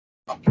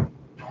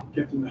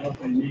Get them the help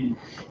they need.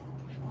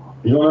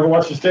 You don't ever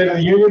watch the State of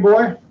the Union,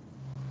 boy?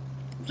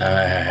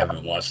 I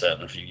haven't watched that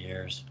in a few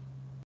years.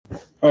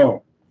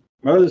 Oh,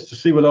 well, just to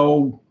see what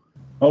old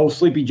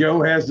Sleepy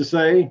Joe has to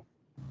say.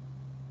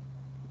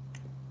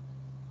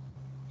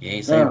 He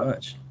ain't saying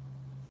much.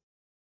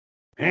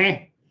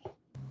 Eh?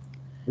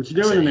 What you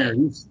doing in there?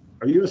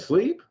 Are you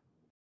asleep?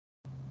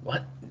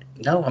 What?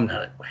 No, I'm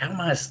not. How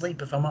am I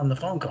asleep if I'm on the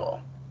phone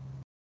call?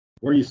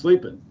 Where are you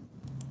sleeping?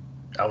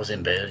 I was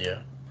in bed,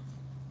 yeah.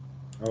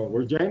 Oh,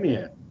 where's Jamie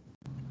at?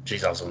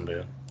 She's also in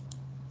bed.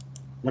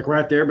 Like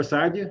right there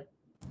beside you?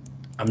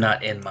 I'm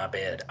not in my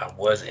bed. I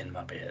was in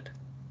my bed.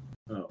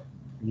 Oh,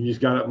 you just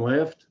got up and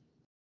left?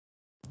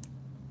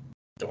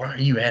 Why are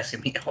you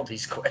asking me all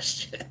these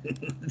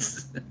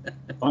questions?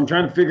 I'm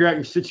trying to figure out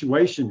your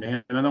situation,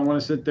 man, and I don't want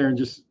to sit there and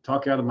just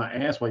talk out of my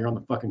ass while you're on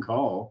the fucking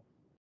call.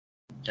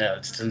 Yeah,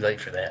 it's too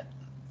late for that.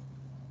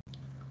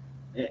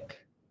 Heck.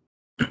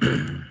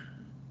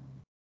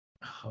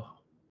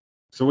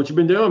 So what you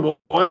been doing,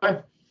 boy?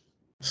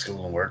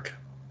 School and work.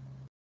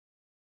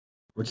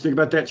 What you think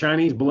about that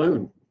Chinese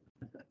balloon?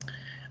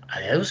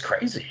 It was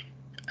crazy.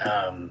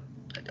 I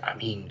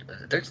mean,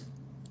 there's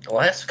the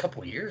last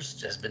couple of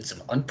years has been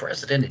some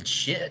unprecedented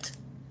shit.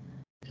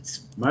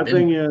 My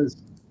thing is,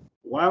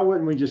 why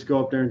wouldn't we just go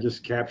up there and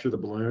just capture the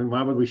balloon?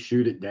 Why would we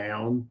shoot it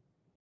down?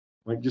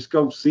 Like, just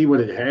go see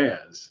what it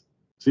has,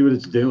 see what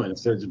it's doing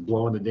instead of just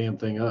blowing the damn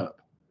thing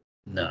up.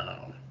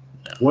 No.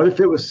 What if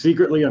it was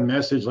secretly a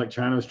message like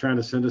China was trying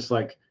to send us?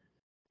 Like,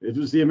 it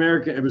was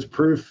it was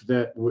proof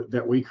that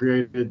we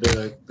created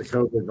the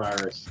COVID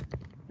virus,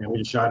 and we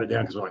just shot it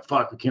down because we're like,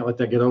 fuck, we can't let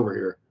that get over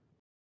here.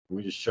 And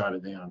we just shot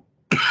it down.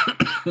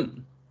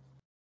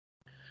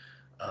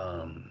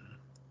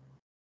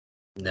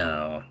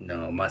 No.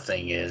 My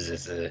thing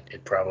is that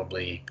it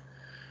probably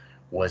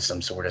was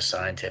some sort of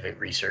scientific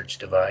research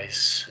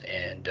device,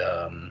 and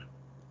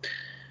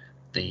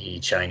the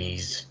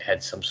Chinese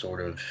had some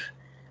sort of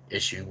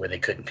issue where they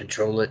couldn't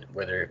control it,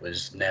 whether it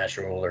was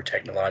natural or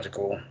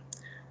technological,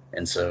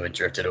 and so it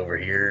drifted over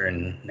here,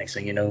 and next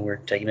thing you know, we're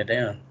taking it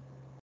down.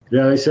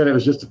 Yeah, they said it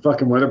was just a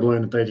fucking weather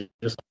balloon that they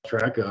just lost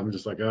track of. I'm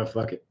just like, oh,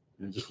 fuck it.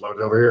 And it just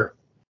floated over here.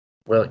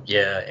 Well,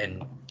 yeah,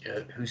 and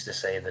who's to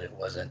say that it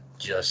wasn't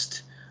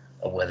just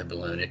a weather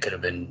balloon? It could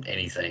have been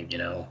anything, you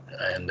know.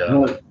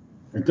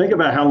 And think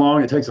about how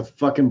long it takes a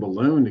fucking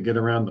balloon to get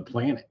around the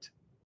planet.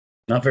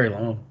 Not very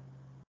long.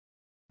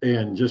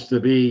 And just to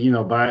be,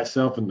 by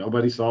itself and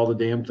nobody saw the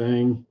damn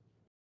thing.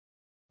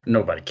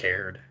 Nobody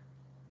cared.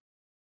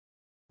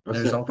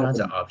 There's all kinds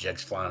of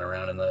objects flying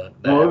around in the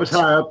it was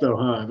high up though,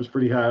 huh? It was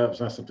pretty high up. It's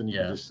not something you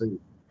can just see.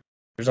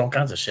 There's all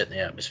kinds of shit in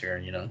the atmosphere,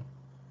 you know.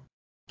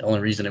 The only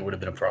reason it would have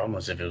been a problem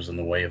was if it was in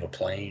the way of a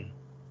plane.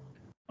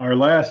 Our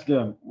last,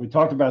 we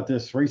talked about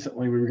this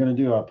recently. We were going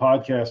to do a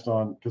podcast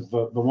on, because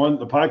the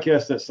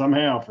podcast that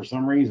somehow, for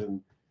some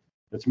reason,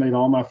 that's made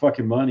all my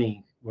fucking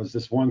money was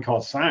this one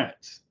called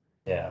Science.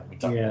 Yeah, we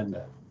talked about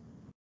that.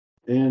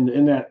 And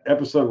in that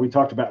episode, we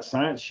talked about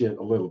science shit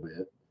a little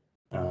bit.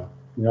 I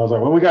was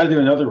like, well, we got to do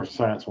another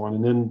science one.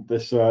 And then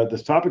this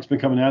topic's been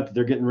coming out that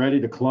they're getting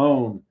ready to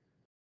clone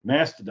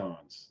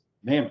mastodons,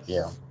 mammoths.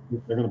 Yeah.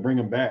 They're going to bring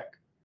them back.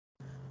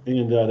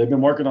 And they've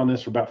been working on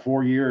this for about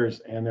 4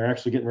 years, and they're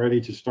actually getting ready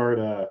to start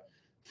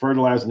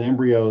fertilizing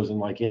embryos in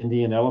like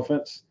Indian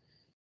elephants.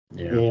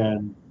 Yeah.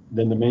 And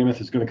then the mammoth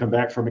is going to come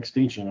back from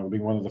extinction. It'll be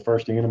one of the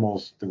first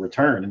animals to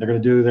return. And they're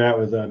going to do that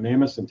with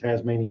mammoths and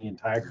Tasmanian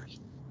tigers.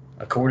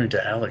 According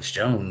to Alex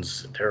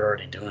Jones, they're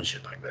already doing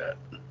shit like that.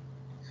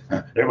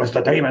 It was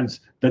the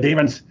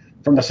demons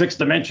from the sixth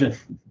dimension.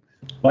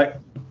 Like,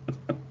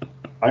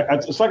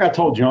 it's like I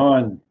told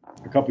John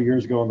a couple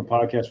years ago on the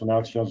podcast when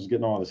Alex Jones was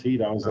getting all this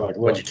heat. I was like, look,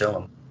 what'd you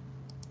tell him?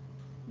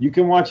 You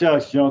can watch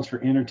Alex Jones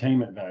for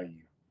entertainment value.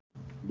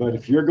 But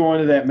if you're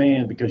going to that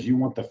man because you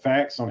want the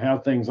facts on how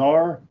things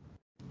are,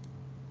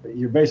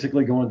 you're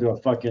basically going to a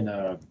fucking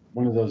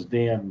one of those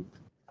damn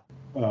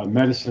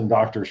medicine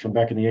doctors from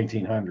back in the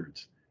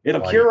 1800s. It'll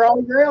cure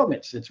all your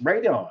ailments. It's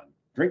radon.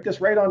 Drink this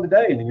radon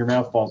today, and then your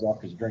mouth falls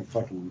off because you drink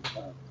fucking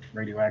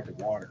radioactive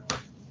water.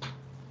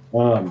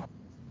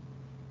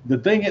 The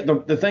thing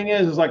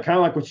is like kind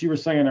of like what you were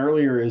saying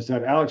earlier is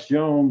that Alex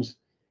Jones,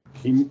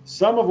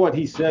 some of what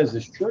he says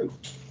is true,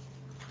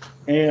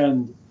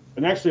 and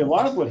actually a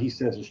lot of what he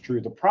says is true.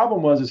 The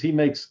problem is he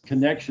makes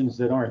connections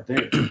that aren't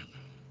there.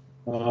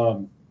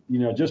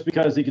 Just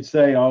because he could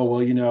say, oh well,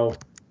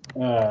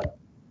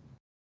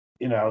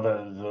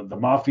 the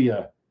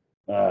mafia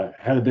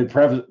had a big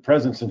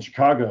presence in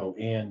Chicago,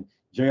 and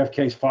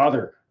JFK's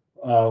father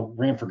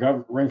ran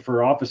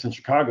for office in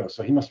Chicago,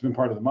 so he must have been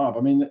part of the mob.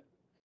 I mean,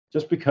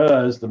 just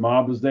because the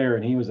mob was there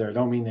and he was there,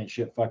 don't mean that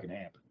shit fucking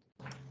happened.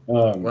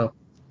 Well,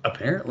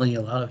 apparently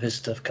a lot of his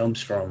stuff comes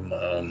from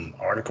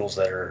articles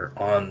that are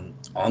on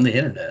the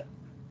internet.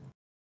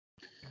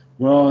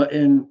 Well,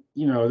 and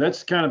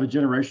that's kind of a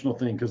generational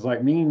thing, because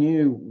like me and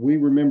you, we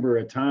remember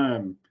a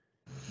time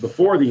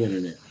before the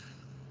internet,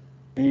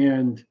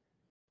 and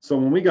so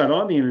when we got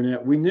on the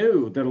internet, we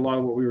knew that a lot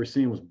of what we were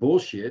seeing was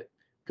bullshit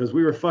because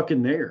we were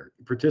fucking there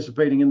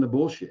participating in the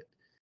bullshit.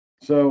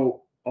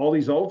 So all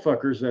these old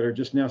fuckers that are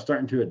just now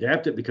starting to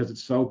adapt it because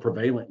it's so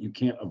prevalent, you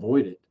can't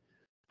avoid it.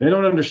 They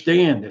don't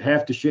understand that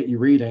half the shit you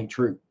read ain't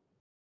true.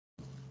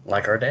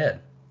 Like our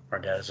dad. Our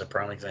dad is a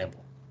prime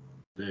example.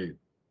 Dude.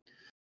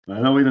 I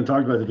know we even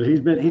talked about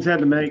it, but he's had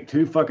to make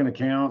 2 fucking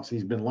accounts.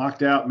 He's been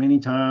locked out many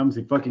times.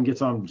 He fucking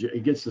he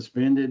gets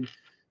suspended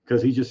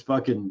because he just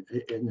fucking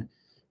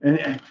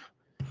and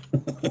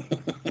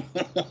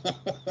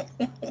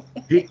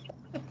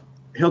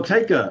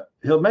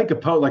he'll make a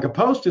post. Like, a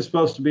post is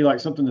supposed to be like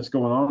something that's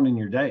going on in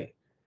your day.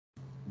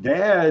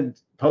 Dad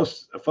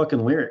posts a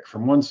fucking lyric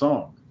from one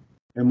song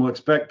and will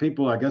expect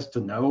people, I guess, to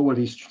know what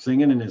he's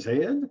singing in his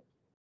head.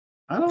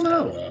 I don't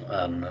know.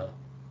 I don't know.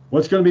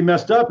 What's going to be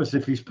messed up is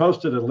if he's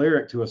posted a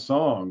lyric to a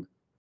song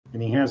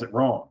and he has it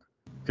wrong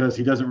because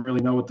he doesn't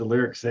really know what the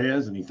lyric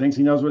says and he thinks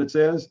he knows what it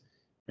says,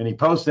 and he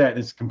posts that and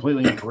it's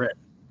completely incorrect.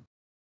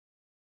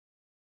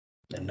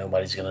 And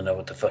nobody's going to know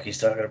what the fuck he's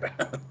talking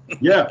about.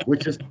 Yeah,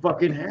 which has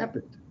fucking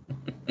happened.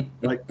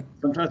 Like,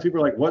 sometimes people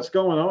are like, what's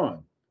going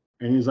on?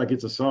 And he's like,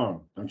 it's a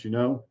song. Don't you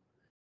know?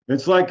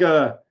 It's like,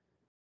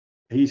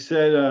 he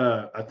said,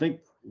 I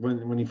think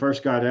when he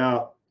first got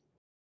out,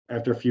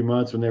 after a few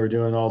months when they were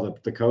doing all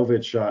the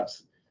COVID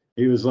shots,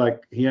 he was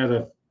like, he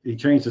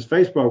changed his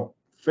Facebook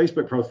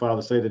profile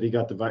to say that he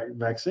got the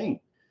vaccine.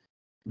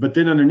 But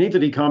then underneath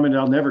it, he commented,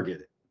 I'll never get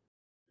it.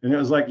 And it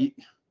was like,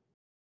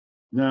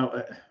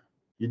 no,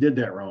 you did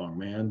that wrong,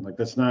 man. Like,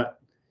 that's not,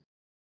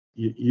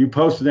 you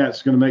posted that.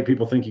 It's going to make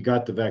people think you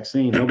got the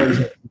vaccine. Nobody's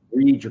going to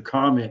read your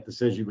comment that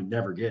says you would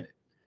never get it,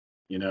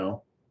 you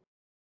know?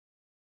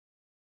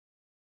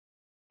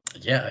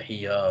 Yeah,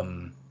 he,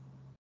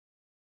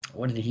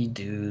 what did he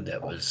do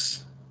that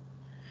was,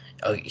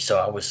 so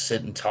I was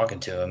sitting talking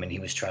to him and he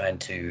was trying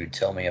to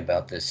tell me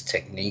about this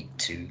technique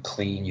to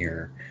clean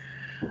your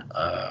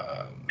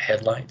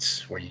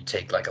headlights, where you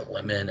take like a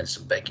lemon and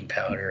some baking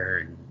powder,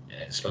 and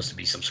it's supposed to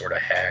be some sort of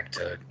hack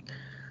to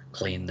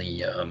clean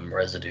the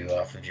residue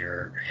off of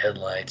your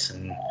headlights.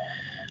 And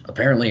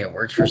apparently it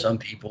works for some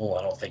people.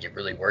 I don't think it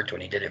really worked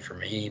when he did it for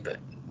me, but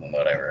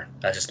whatever.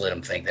 I just let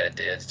him think that it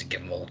did, to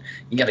give him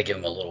you got to give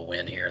him a little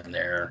win here and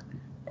there.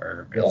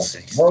 Or else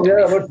it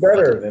looks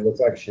better than it looks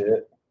like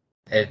shit.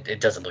 It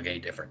doesn't look any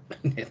different.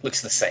 It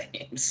looks the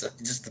same. So it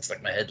just looks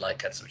like my headlight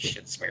got some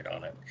shit smeared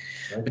on it.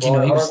 But you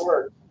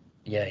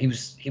know, he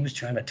was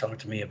trying to talk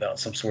to me about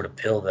some sort of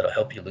pill that'll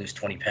help you lose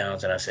 20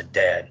 pounds, and I said,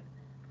 Dad,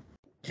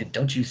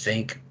 don't you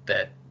think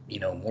that, you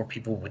know, more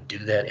people would do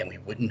that and we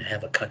wouldn't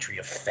have a country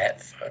of fat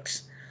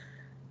fucks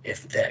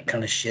if that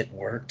kind of shit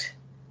worked?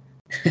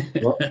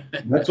 Well,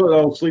 that's what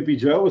old Sleepy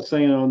Joe was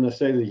saying on the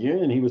State of the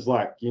Union. He was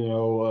like, you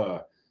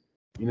know,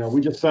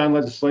 we just signed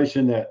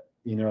legislation that,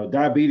 you know,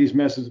 diabetes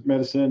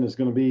medicine is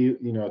going to be,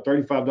 you know,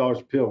 $35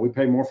 a pill. We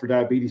pay more for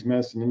diabetes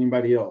medicine than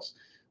anybody else.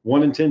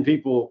 1 in 10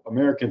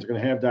 Americans are going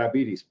to have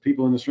diabetes.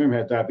 People in this room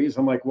have diabetes.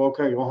 I'm like, well,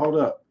 okay, well, hold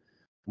up.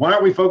 Why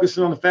aren't we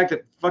focusing on the fact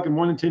that fucking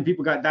 1 in 10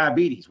 people got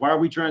diabetes? Why are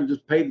we trying to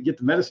just pay to get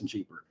the medicine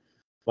cheaper?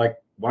 Like,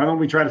 why don't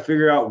we try to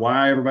figure out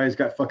why everybody's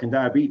got fucking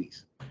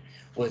diabetes?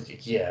 Well,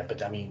 yeah,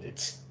 but I mean,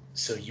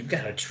 so you've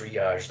got to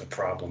triage the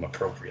problem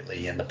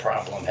appropriately, and the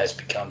problem has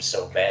become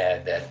so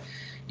bad that,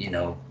 you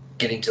know,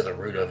 getting to the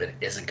root of it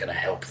isn't going to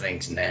help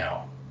things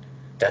now.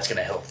 That's going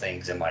to help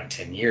things in like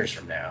 10 years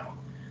from now.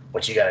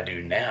 What you got to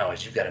do now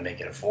is you've got to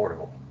make it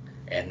affordable.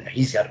 And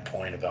he's got a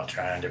point about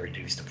trying to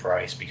reduce the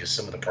price because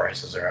some of the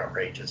prices are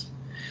outrageous.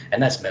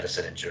 And that's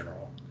medicine in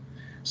general.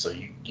 So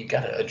you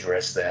got to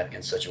address that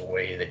in such a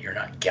way that you're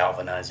not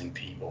galvanizing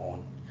people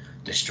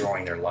and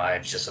destroying their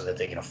lives just so that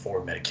they can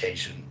afford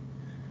medication.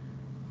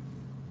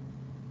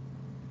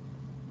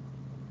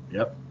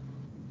 Yep.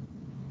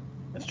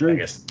 That's true. I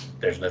guess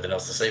there's nothing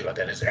else to say about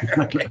that, is there?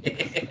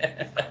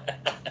 Okay.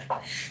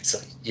 So,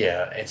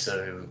 yeah, and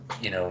so,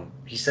 you know,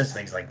 he says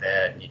things like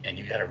that, and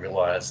you got to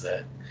realize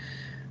that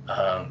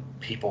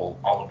people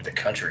all over the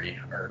country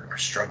are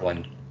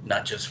struggling,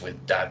 not just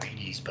with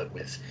diabetes, but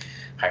with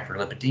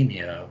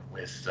hyperlipidemia,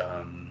 with,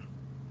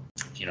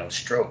 you know,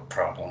 stroke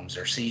problems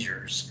or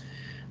seizures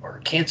or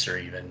cancer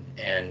even.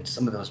 And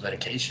some of those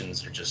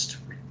medications are just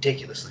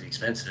ridiculously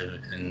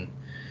expensive. And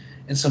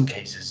in some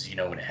cases, you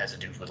know, when it has to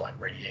do with like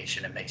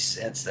radiation, it makes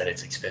sense that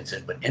it's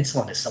expensive. But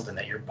insulin is something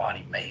that your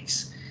body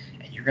makes.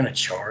 And you're going to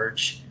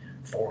charge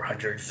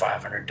 $400,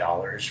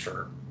 $500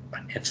 for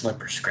an insulin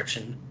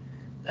prescription?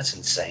 That's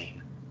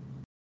insane.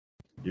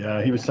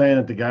 Yeah, he was saying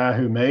that the guy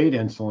who made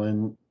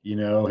insulin, you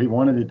know, he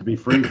wanted it to be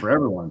free for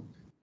everyone.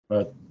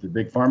 But the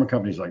big pharma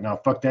company's like, no,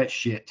 fuck that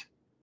shit.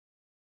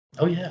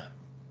 Oh, yeah.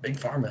 Big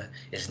pharma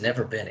has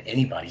never been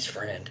anybody's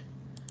friend.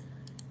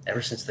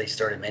 Ever since they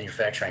started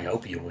manufacturing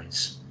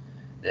opioids,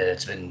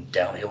 it's been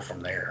downhill from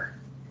there.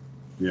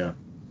 Yeah.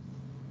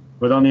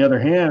 But on the other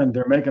hand,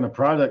 they're making a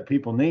product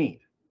people need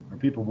or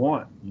people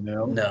want, you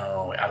know?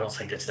 No, I don't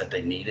think it's that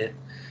they need it.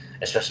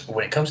 Especially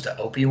when it comes to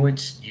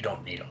opioids, you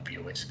don't need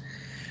opioids.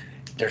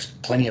 There's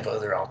plenty of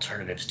other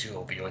alternatives to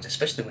opioids,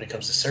 especially when it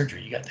comes to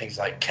surgery. You got things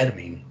like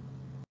ketamine.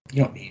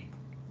 You don't need,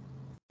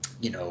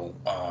 you know,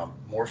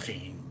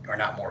 morphine, or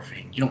not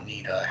morphine. You don't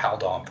need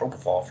Haldol and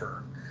propofol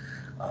for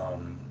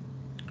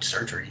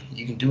surgery.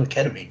 You can do a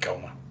ketamine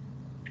coma.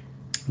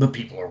 But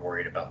people are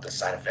worried about the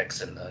side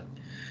effects and the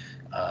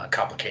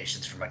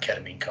complications from a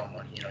ketamine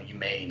coma. You know, you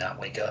may not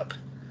wake up.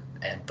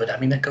 But I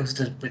mean, that goes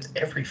with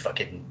every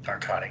fucking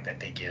narcotic that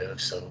they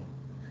give. So,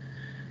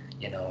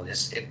 you know,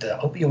 the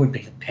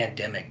opioid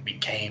pandemic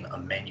became a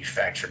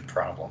manufactured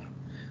problem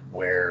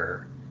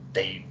where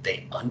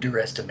they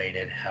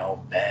underestimated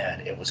how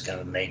bad it was going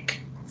to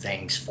make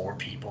things for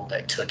people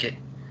that took it,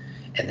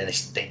 and then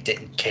they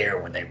didn't care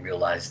when they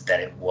realized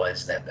that it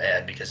was that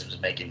bad because it was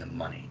making them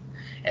money,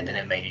 and then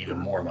it made even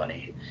more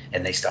money,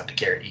 and they stopped to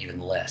care even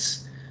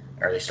less,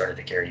 or they started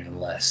to care even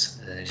less,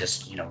 and it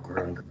just, you know,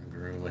 grew and grew and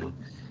grew, and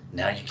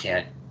now you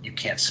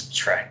can't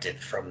subtract it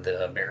from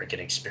the American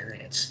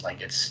experience.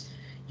 Like,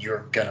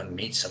 you're gonna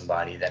meet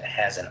somebody that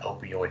has an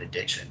opioid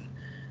addiction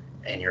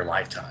in your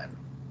lifetime,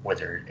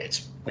 whether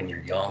it's when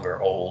you're young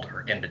or old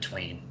or in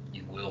between.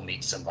 You will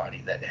meet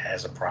somebody that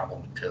has a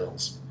problem with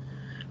pills,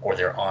 or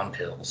they're on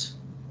pills.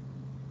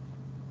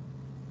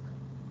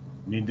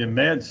 Need them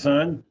meds,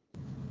 son.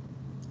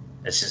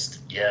 It's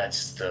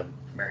the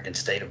American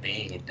state of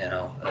being, you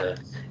know.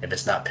 If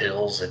it's not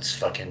pills, it's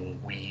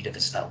fucking weed. If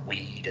it's not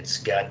weed, it's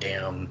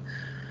goddamn,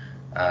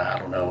 I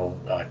don't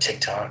know,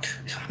 TikTok.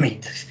 I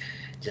mean,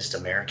 just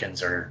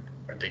Americans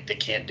they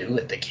can't do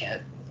it. They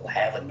can't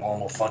have a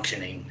normal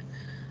functioning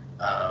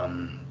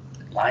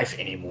life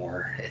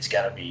anymore. It's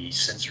got to be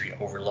sensory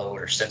overload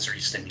or sensory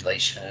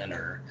stimulation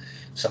or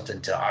something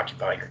to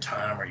occupy your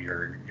time or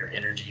your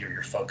energy or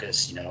your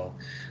focus. You know,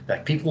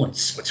 like, people in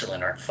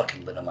Switzerland aren't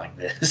fucking living like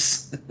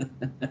this.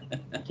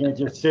 You can't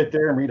just sit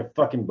there and read a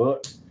fucking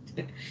book.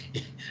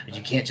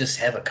 You can't just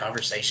have a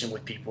conversation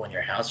with people in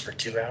your house for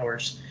 2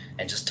 hours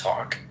and just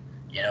talk,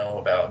 you know,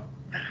 about,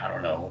 I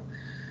don't know,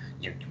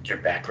 your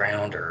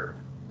background or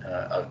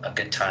a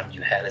good time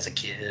you had as a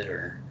kid,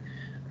 or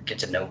get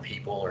to know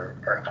people,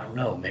 or I don't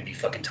know, maybe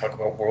fucking talk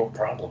about world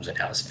problems and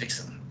how to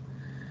fix them.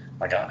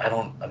 Like, I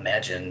don't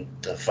imagine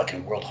the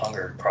fucking world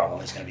hunger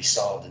problem is going to be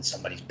solved in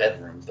somebody's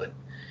bedroom, but,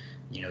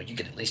 you know, you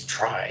could at least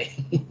try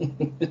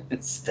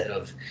instead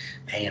of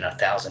paying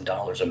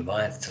 $1,000 a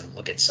month to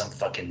look at some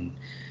fucking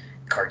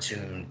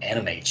cartoon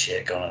anime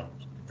chick on a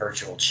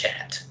virtual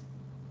chat.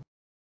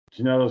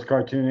 You know, those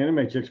cartoon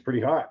anime chicks pretty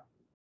hot.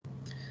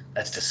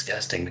 That's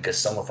disgusting, because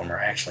some of them are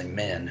actually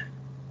men.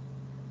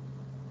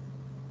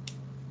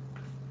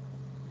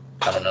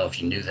 I don't know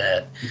if you knew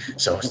that.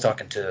 So I was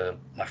talking to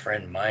my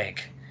friend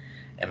Mike,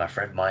 and my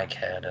friend Mike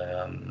had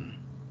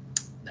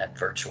that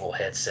virtual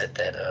headset,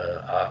 that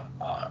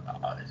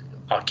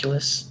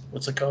Oculus.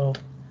 What's it called?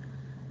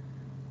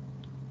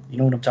 You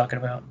know what I'm talking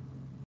about?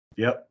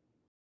 Yep.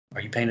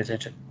 Are you paying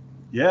attention?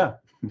 Yeah.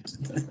 It's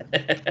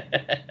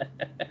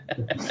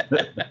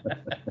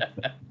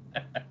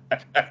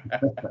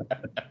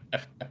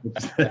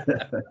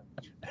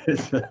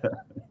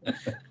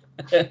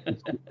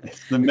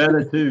the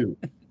Meta 2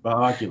 by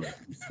Oculus.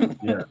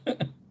 Yeah.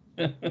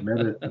 I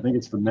think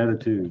it's the Meta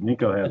 2.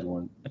 Nico has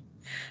one.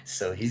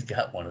 So he's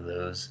got one of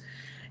those,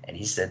 and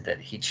he said that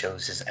he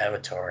chose his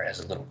avatar as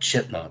a little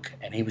chipmunk,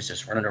 and he was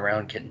just running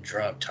around getting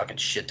drunk, talking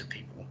shit to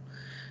people,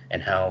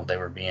 and how they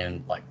were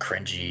being, like,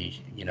 cringy.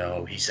 You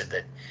know, he said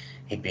that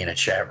he'd be in a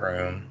chat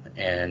room,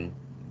 and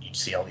you'd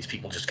see all these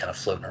people just kind of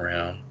floating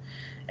around,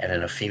 and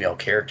then a female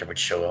character would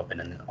show up, and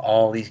then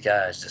all these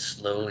guys just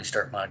slowly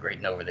start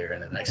migrating over there,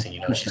 and the next thing you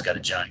know, she's got a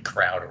giant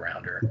crowd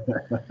around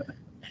her.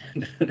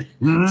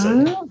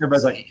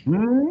 Everybody's like,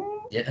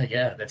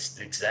 yeah, that's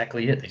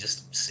exactly it. They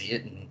just see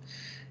it, and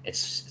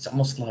it's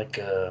almost like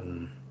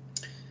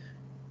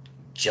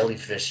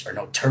jellyfish, or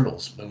no,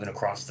 turtles moving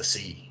across the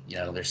sea. You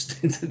know, there's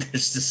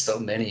just so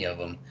many of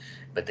them,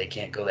 but they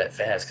can't go that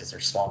fast because they're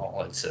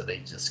small, and so they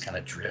just kind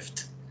of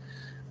drift.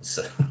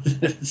 So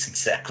it's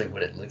exactly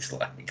what it looks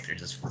like. They're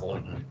just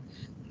floating.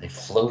 They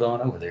float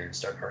on over there and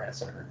start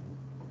harassing her.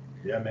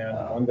 Yeah, man.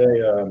 One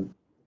day,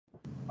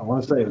 I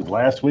want to say it was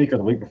last week or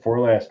the week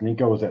before last,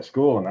 Nico was at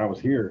school and I was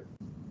here.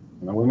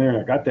 And I went there and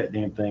I got that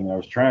damn thing. And I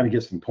was trying to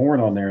get some porn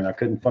on there and I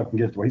couldn't fucking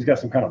get it. Well, he's got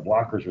some kind of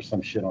blockers or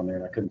some shit on there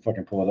and I couldn't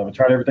fucking pull it up. I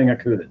tried everything I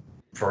could.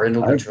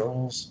 Parental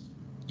controls?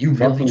 You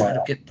really try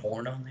to get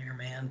porn on there,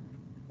 man?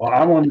 Well,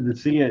 I wanted to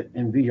see it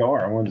in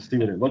VR. I wanted to see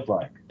what it looked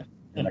like.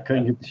 And I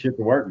couldn't get the shit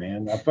to work,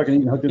 man. I fucking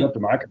even hooked it up to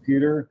my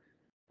computer.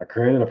 I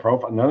created a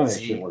profile. None of that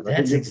shit worked.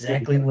 That's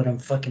exactly what I'm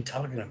fucking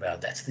talking about.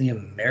 That's the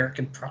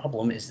American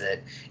problem, is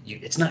that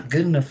it's not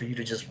good enough for you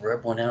to just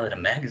rub one out in a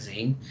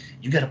magazine.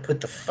 You got to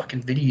put the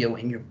fucking video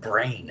in your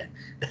brain.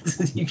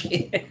 You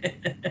can't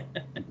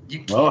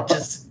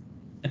just.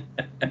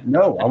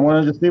 No, I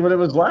wanted to see what it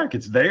was like.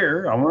 It's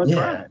there. I want to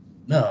try it.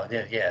 No,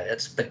 yeah.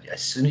 But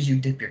as soon as you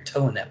dip your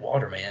toe in that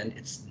water, man,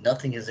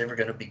 nothing is ever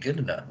going to be good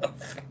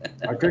enough.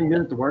 I couldn't get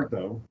it to work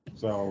though,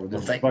 so it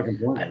was fucking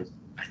pointless.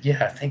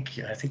 I think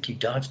you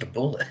dodged a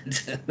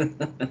bullet.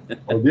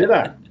 Oh, did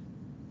I?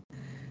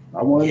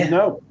 I wanted to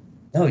know.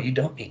 No, you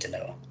don't need to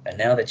know. And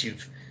now that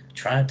you've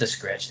tried to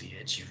scratch the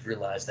itch, you've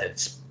realized that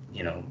it's,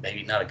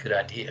 maybe not a good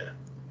idea.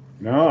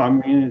 No, I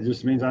mean, it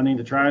just means I need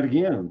to try it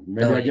again.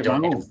 Maybe I get my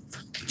own.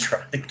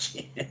 Try it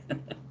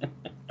again.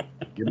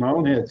 Get my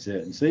own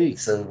headset and see.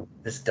 So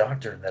this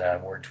doctor that I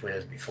worked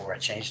with before I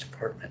changed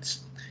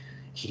departments,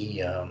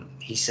 he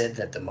said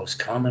that the most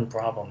common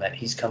problem that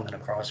he's coming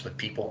across with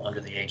people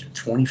under the age of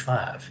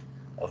 25,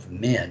 of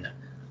men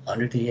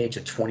under the age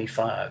of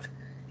 25,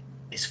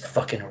 is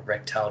fucking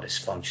erectile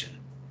dysfunction.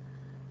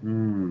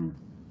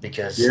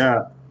 Because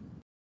Yeah.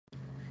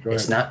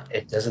 it's not,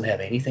 it doesn't have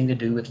anything to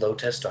do with low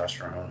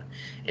testosterone.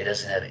 It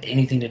doesn't have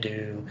anything to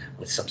do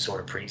with some sort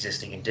of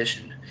pre-existing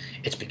condition.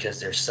 It's because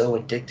they're so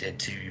addicted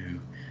to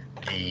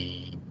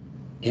the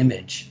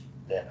image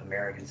that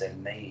Americans have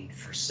made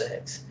for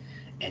sex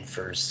and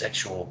for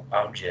sexual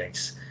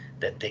objects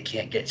that they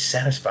can't get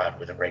satisfied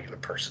with a regular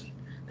person.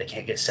 They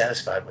can't get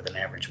satisfied with an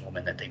average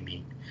woman that they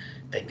meet.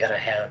 They've got to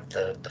have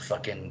the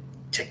fucking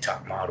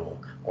TikTok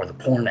model or the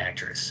porn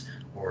actress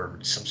or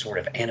some sort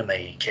of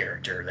anime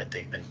character that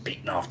they've been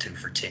beaten off to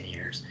for 10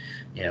 years.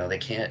 You know, they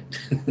can't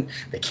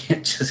they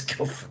can't just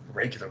go for a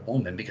regular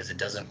woman because it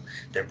doesn't,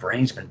 their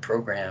brain's been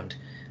programmed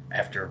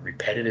after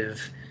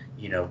repetitive,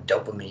 you know,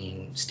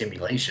 dopamine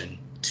stimulation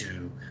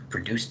to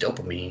produce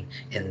dopamine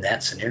in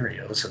that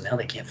scenario. So now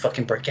they can't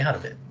fucking break out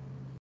of it.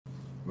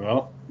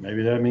 Well,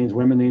 maybe that means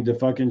women need to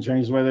fucking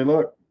change the way they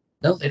look.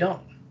 No, they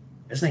don't.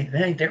 That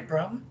ain't their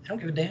problem. They don't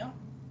give a damn.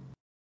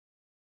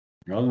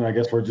 Well, then I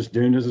guess we're just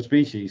doomed as a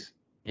species.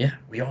 Yeah,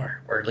 we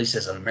are. Or at least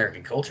as an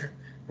American culture.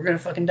 We're going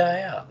to fucking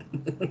die out.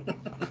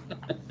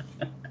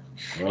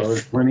 Well,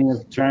 there's plenty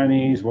of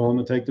Chinese willing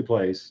to take the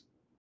place.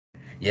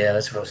 Yeah,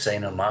 that's what I was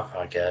saying on my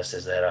podcast,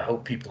 is that I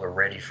hope people are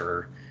ready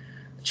for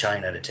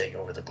China to take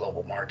over the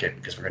global market,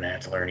 because we're going to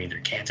have to learn either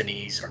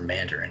Cantonese or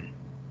Mandarin.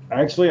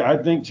 Actually, I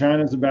think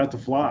China's about to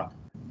flop.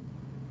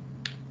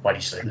 Why do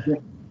you say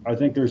that? I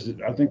think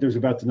there's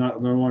about to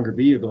no longer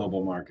be a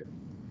global market.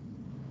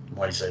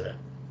 Why do you say that?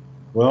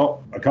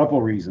 Well, a couple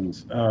of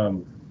reasons.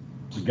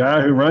 The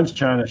guy who runs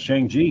China,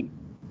 Shang Ji,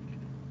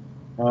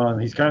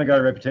 he's kind of got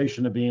a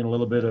reputation of being a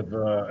little bit of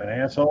an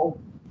asshole,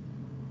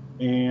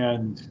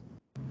 and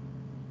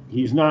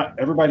he's not.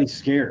 Everybody's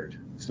scared,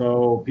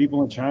 so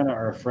people in China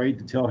are afraid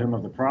to tell him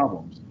of the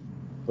problems.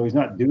 So he's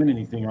not doing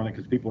anything on it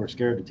because people are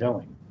scared to tell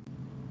him.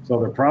 So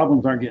their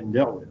problems aren't getting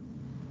dealt with.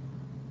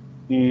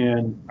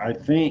 And I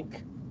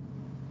think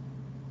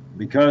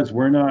because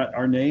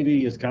our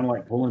Navy is kind of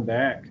like pulling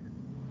back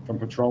from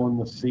patrolling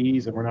the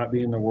seas, and we're not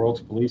being the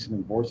world's police and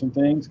enforcing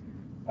things,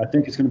 I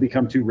think it's going to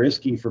become too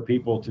risky for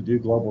people to do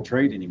global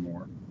trade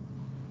anymore.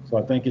 So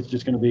I think it's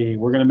just going to be,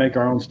 we're going to make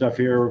our own stuff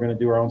here, we're going to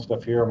do our own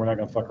stuff here, and we're not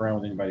going to fuck around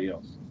with anybody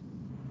else.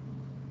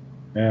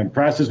 And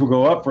prices will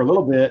go up for a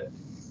little bit,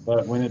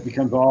 but when it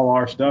becomes all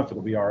our stuff,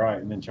 it'll be all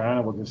right. And then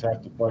China will just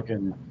have to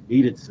fucking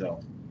eat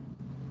itself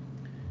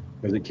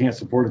because it can't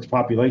support its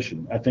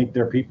population. I think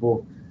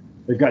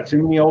they've got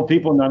too many old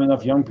people, not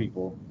enough young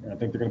people. And I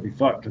think they're going to be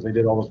fucked because they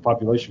did all those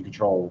population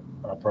control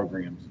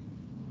programs.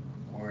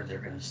 Or they're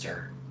going to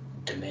start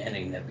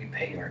demanding that we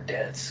pay our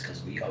debts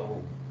because we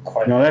owe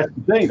quite No, that's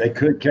the thing. They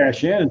could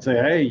cash in and say,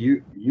 hey,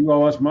 you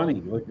owe us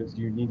money. Look,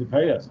 you need to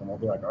pay us. And we'll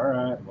be like, all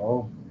right,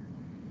 well,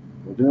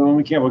 we'll do what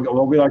we can.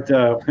 We'll be like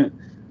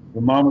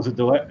when mom was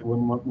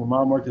when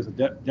mom worked as a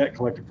debt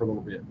collector for a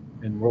little bit,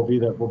 and we'll be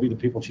the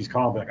people she's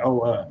calling, like,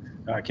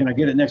 can I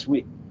get it next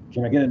week?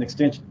 Can I get an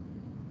extension?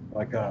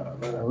 Like,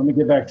 let me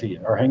get back to you,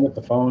 or hang up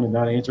the phone and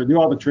not answer. Do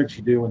all the tricks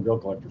you do when bill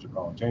collectors are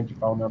calling. Change your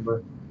phone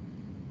number,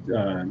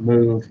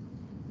 move,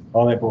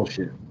 all that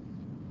bullshit.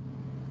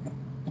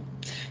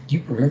 Do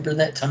you remember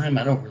that time?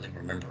 I don't really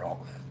remember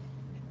all that.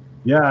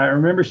 Yeah, I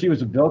remember she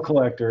was a bill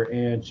collector,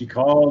 and she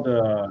called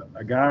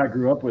a guy I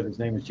grew up with. His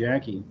name was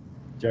Jackie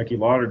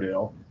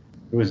Lauderdale,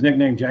 who was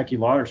nicknamed Jackie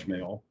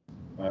Laudersmail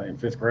in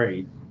 5th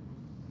grade.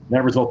 And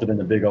that resulted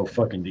in a big old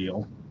fucking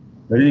deal.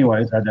 But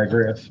anyways, I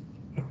digress.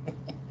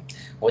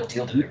 What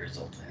deal did it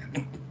result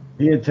in?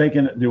 He had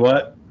taken, do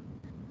what?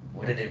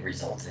 What did it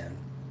result in?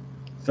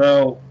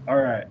 So,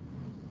 all right.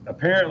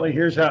 Apparently,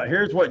 here's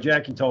what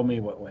Jackie told me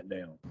what went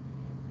down.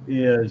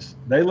 Is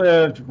they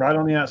lived right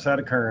on the outside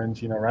of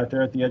Kearns, right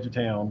there at the edge of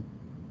town.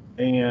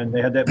 And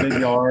they had that big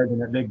yard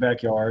and that big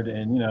backyard.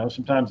 And,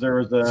 sometimes there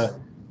was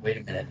Wait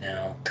a minute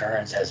now.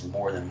 Kearns has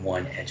more than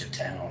one edge of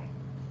town.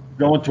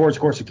 Going towards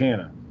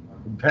Corsicana.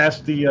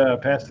 Past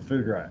the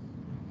food drive.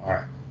 All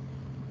right.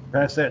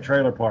 Past that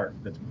trailer park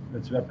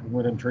that's up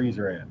where them trees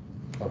are at.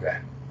 Okay.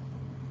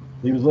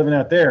 He was living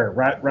out there,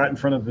 right in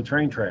front of the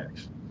train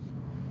tracks.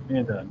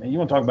 And man, you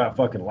want to talk about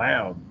fucking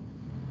loud?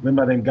 Living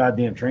by them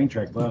goddamn train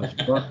tracks, loud as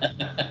fuck.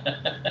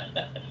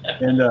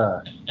 And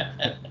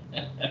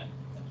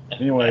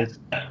anyways,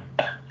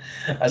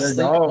 I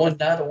sleep one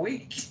night a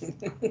week.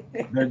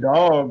 Their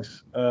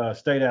dogs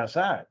stayed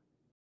outside.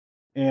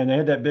 And they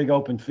had that big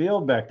open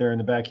field back there in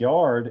the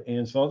backyard.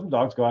 And so the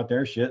dogs go out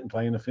there, shit, and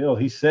play in the field.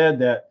 He said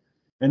that,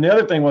 and the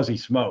other thing was he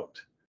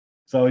smoked.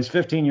 So he's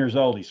 15 years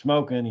old. He's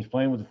smoking. He's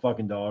playing with the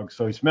fucking dogs.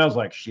 So he smells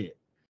like shit.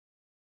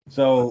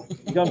 So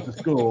he comes to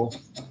school,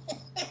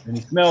 and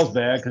he smells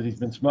bad because he's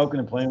been smoking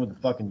and playing with the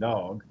fucking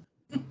dog.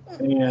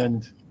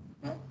 And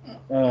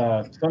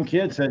some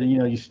kid said,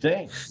 you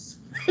stink.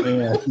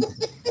 And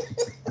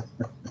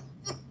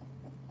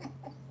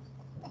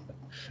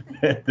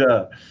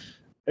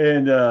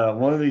And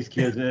one of these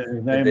kids, his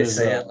Did name they is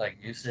say it like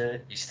you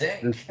said? You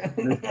stink. this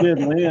kid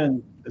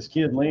Lynn. This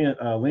kid Lynn,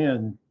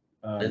 Lynn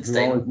who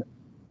Staley? always,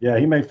 yeah,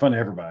 he made fun of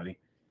everybody.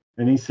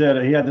 And he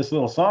said he had this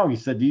little song. He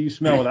said, "Do you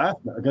smell what I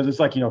smell?" Because it's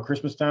like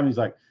Christmas time. He's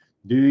like,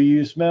 "Do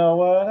you smell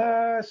what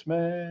I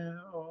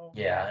smell?"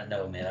 Yeah, I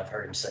know, man. I've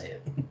heard him say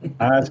it.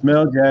 I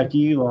smell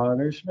Jackie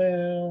Lauder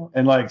smell.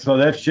 And like, so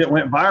that shit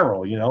went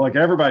viral, like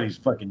everybody's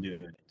fucking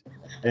doing it.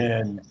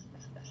 And,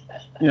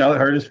 it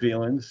hurt his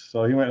feelings.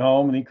 So he went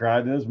home and he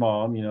cried to his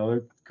mom,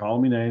 they're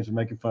calling me names and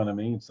making fun of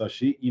me. And so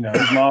she,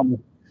 his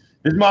mom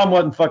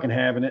wasn't fucking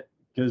having it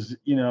because,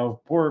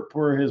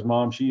 poor his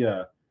mom, she,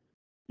 her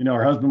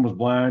husband was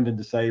blind and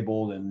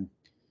disabled and,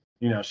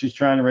 she's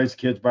trying to raise the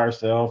kids by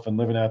herself and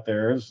living out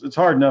there. It's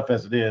hard enough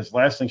as it is.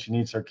 Last thing she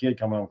needs is her kid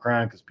coming home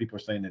crying because people are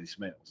saying that he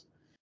smells.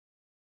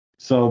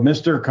 So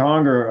Mr.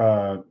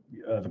 Conger,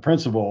 the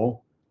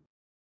principal,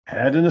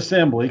 had an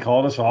assembly,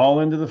 called us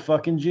all into the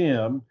fucking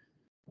gym,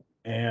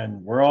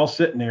 and we're all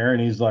sitting there,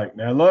 and he's like,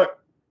 "Now look,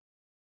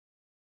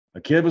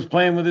 a kid was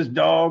playing with his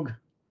dog,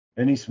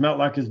 and he smelled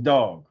like his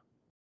dog.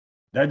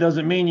 That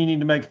doesn't mean you need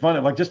to make fun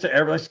of like just to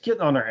everybody's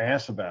getting on their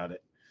ass about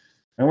it."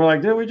 And we're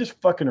like, "Dude, we're just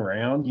fucking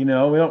around, we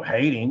don't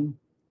hate him.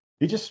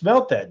 He just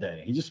smelled that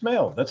day. He just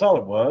smelled. That's all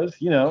it was,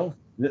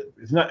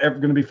 It's not ever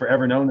going to be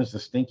forever known as the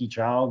stinky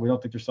child. We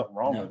don't think there's something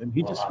wrong with him.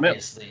 He just smelled."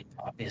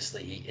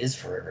 Obviously, he is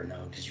forever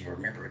known because you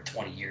remember it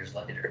 20 years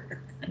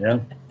later. Yeah,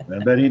 I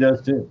bet he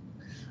does too.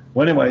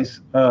 Well,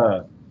 anyways,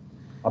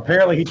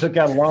 apparently he took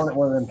out a loan at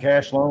one of them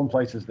cash loan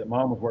places that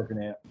Mom was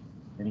working at,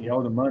 and he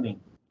owed him money.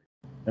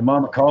 And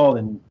Mama called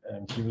and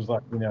she was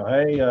like,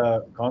 "Hey,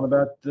 calling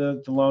about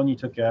the loan you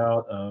took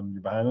out.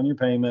 You're behind on your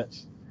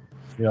payments.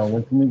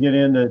 When can we get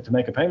in to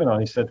make a payment on?"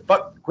 He said,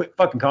 "Quit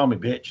fucking calling me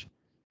bitch."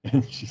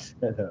 And she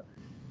said,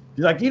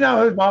 she's like, "Do you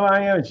know whose mom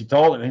I am?" And she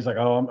told him, and he's like,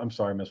 "Oh, I'm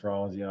sorry, Miss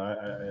Rollins. I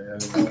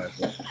didn't realize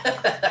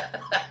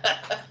that."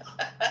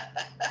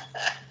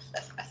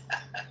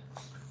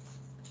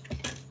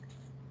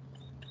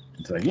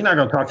 So you're not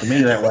gonna talk to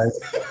me that way.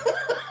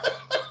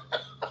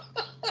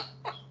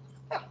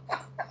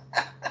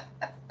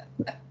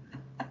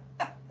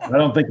 I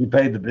don't think you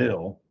paid the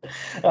bill.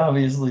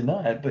 Obviously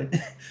not, but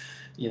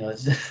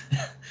it's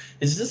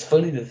just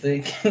funny to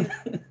think.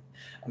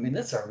 I mean,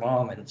 that's our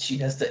mom, and she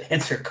has to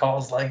answer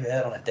calls like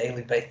that on a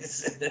daily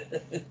basis.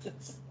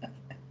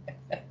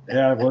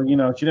 Yeah, well,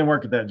 she didn't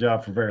work at that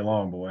job for very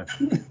long, boy.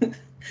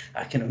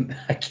 I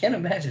can't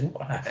imagine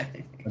why.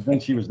 I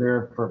think she was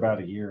there for about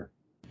a year.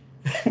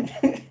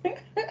 The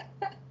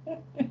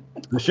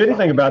shitty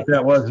thing about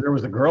that was there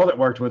was a girl that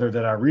worked with her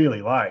that I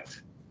really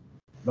liked,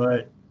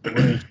 but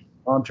when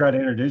Mom tried to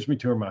introduce me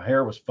to her, my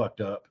hair was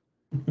fucked up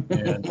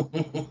and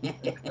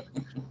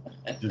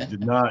just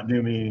did not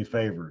do me any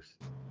favors.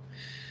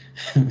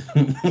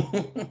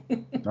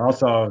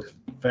 Also, I was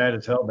fat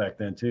as hell back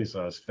then too,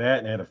 so I was fat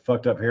and had a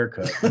fucked up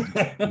haircut.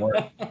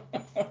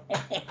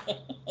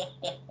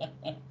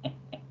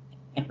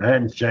 I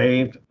hadn't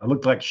shaved. I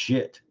looked like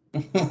shit.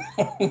 I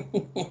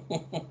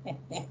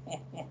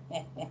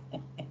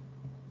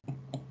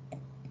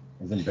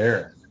was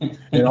embarrassed.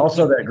 And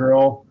also that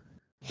girl,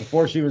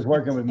 before she was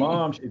working with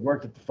Mom, she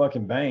worked at the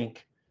fucking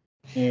bank.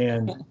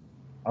 And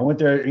I went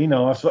there,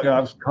 I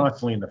was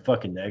constantly in the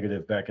fucking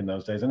negative back in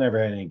those days. I never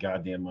had any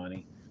goddamn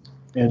money.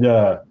 And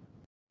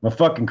my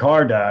fucking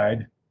car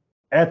died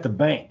at the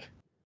bank.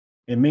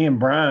 And me and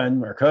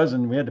Brian, our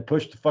cousin, we had to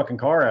push the fucking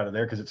car out of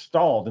there because it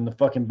stalled in the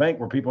fucking bank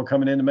where people are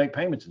coming in to make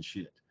payments and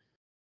shit.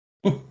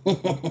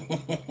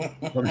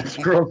 So this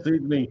girl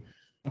sees me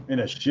in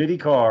a shitty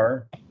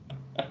car,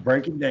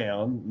 breaking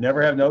down,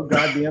 never have no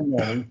goddamn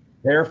money,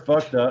 hair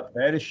fucked up,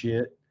 fat as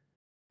shit,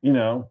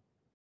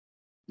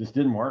 just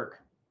didn't work.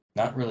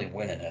 Not really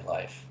winning at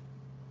life.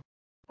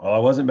 Well, I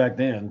wasn't back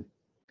then.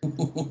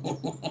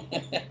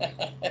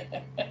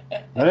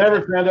 I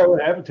never found out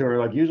what happened to her.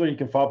 Like usually you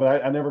can follow,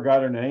 but I never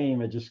got her name.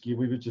 We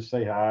would just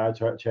say hi,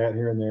 chat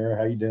here and there.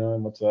 How you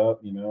doing? What's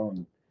up?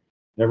 And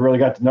never really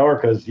got to know her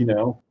because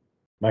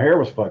my hair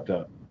was fucked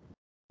up.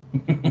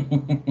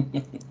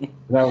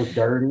 And I was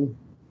dirty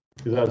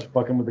because I was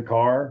fucking with the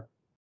car.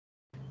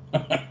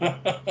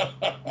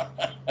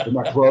 And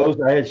my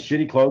clothes, I had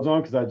shitty clothes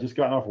on because I just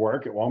gotten off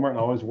work at Walmart and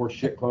I always wore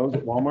shit clothes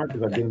at Walmart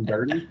because I did them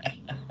dirty.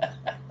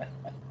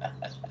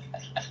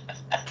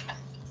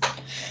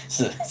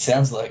 So it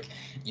sounds like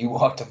you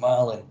walked a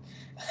mile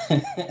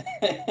in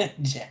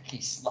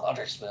Jackie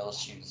Slaughter Smell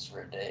shoes for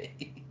a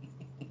day.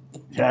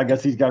 Yeah, I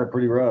guess he's got it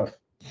pretty rough.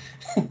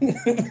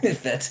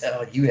 If that's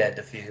how you had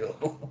to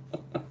feel.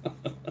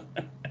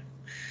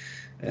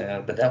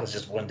 But that was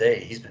just one day.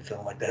 He's been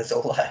feeling like that his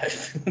whole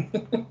life.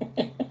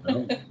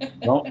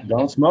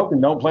 Don't smoke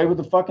and don't play with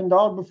the fucking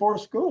dog before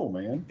school,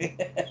 man.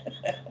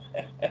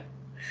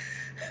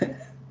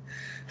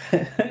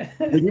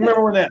 Do you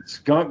remember when that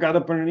skunk got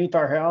up underneath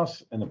our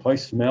house and the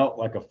place smelled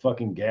like a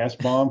fucking gas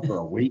bomb for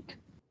a week?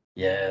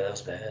 Yeah, that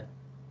was bad.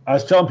 I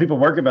was telling people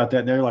work about that,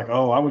 and they're like,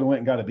 "Oh, I would have went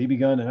and got a BB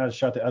gun and I'd have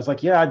shot that." I was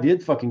like, "Yeah, I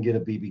did fucking get a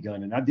BB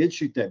gun and I did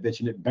shoot that bitch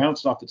and it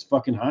bounced off its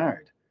fucking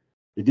hide."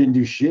 It didn't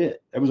do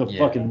shit. It was a Yeah.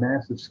 fucking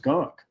massive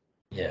skunk.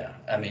 Yeah,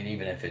 I mean,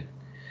 even if it,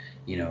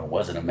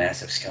 wasn't a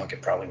massive skunk,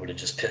 it probably would have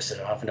just pissed it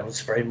off and it would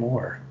spray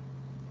more.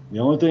 The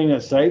only thing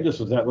that saved us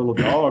was that little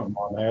dog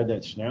Mom had,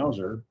 that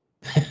schnauzer,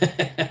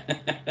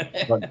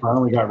 but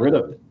finally got rid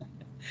of it.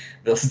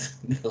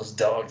 Those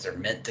dogs are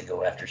meant to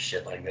go after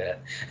shit like that.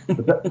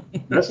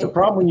 That's the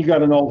problem when you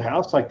got an old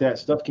house like that.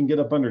 Stuff can get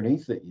up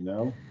underneath it, you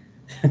know.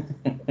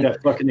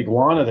 That fucking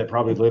iguana that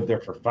probably lived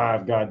there for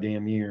 5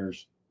 goddamn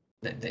years.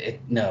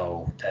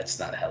 No, that's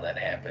not how that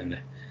happened.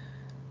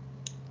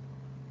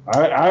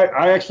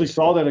 I actually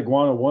saw that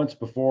iguana once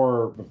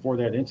before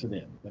that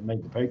incident that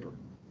made the paper.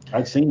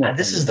 I'd seen that.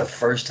 This is the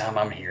first time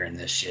I'm hearing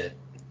this shit.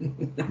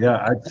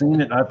 Yeah, I'd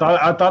seen it. I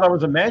thought I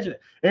was imagining.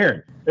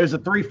 Aaron, there's a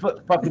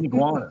 3-foot fucking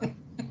iguana.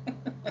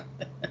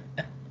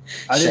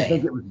 I didn't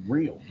think it was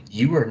real.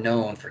 You are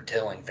known for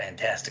telling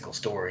fantastical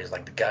stories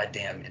like the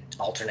goddamn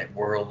alternate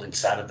world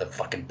inside of the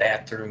fucking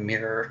bathroom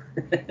mirror.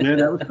 Yeah,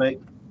 that was fake.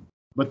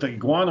 But the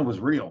iguana was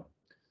real.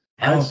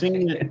 I'd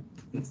seen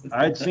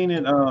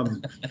it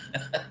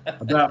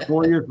about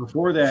 4 years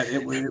before that.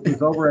 It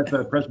was over at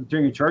the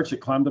Presbyterian church. It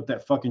climbed up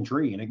that fucking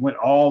tree, and it went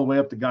all the way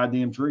up the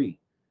goddamn tree.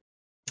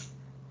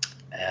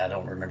 I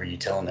don't remember you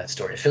telling that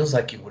story. It feels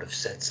like you would have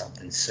said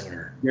something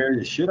sooner. Scared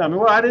as shit. I mean,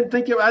 well, I didn't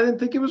think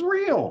it was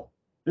real.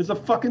 There's a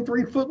fucking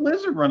 3-foot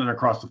lizard running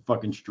across the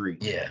fucking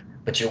street. Yeah,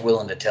 but you're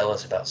willing to tell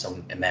us about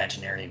some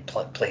imaginary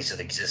place of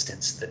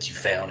existence that you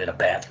found in a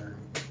bathroom.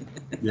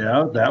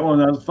 Yeah, that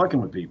one, I was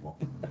fucking with people.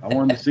 I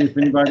wanted to see if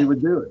anybody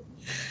would do it.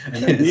 And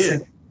they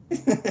did.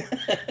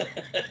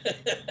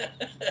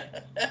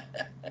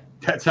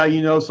 That's how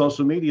you know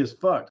social media is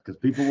fucked, because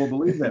people will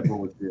believe that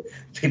bullshit.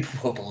 People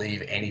will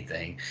believe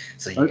anything.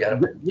 So you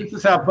got to. This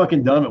is how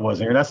fucking dumb it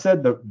was, Aaron. I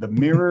said the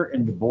mirror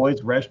in the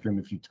boys' restroom,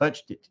 if you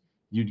touched it,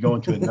 you'd go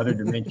into another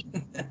dimension.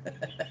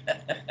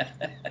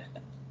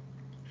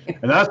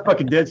 And I was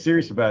fucking dead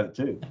serious about it,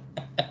 too.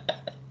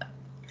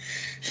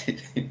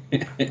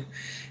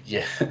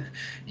 Yeah.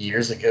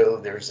 Years ago,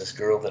 there was this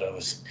girl that I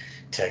was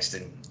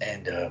texting,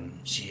 and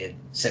she had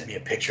sent me a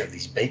picture of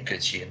these baked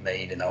goods she had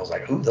made, and I was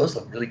like, ooh, those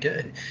look really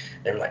good.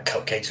 They were like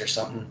cupcakes or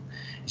something.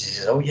 And she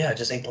says, oh, yeah, I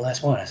just ate the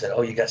last one. I said,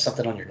 oh, you got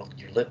something on your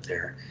lip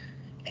there.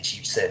 And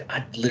she said,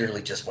 I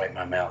literally just wiped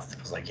my mouth.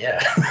 I was like,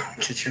 yeah,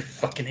 because you're a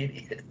fucking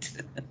idiot.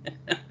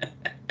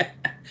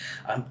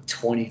 I'm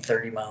 20,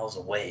 30 miles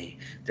away.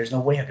 There's no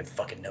way I could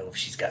fucking know if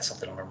she's got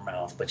something on her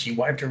mouth, but she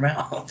wiped her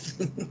mouth.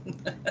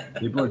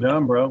 People are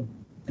dumb, bro.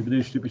 People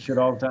do stupid shit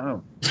all the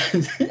time.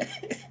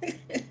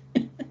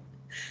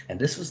 And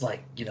this was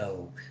like,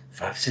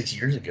 5, 6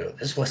 years ago.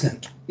 This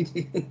wasn't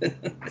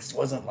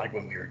like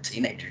when we were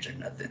teenagers or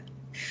nothing.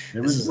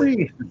 It was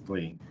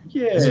recently.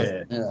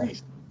 Yeah.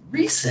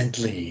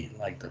 Recently,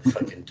 like the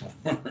fucking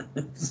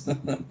dwarves.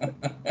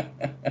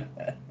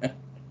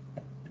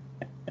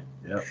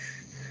 Yep.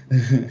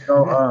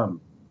 So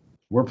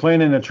we're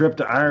planning a trip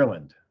to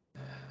Ireland.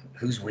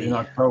 Who's we? In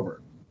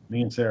October.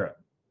 Me and Sarah.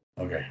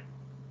 Okay.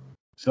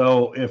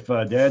 So if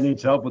Dad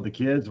needs help with the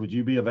kids, would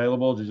you be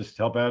available to just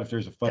help out if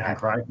there's a fucking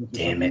crisis?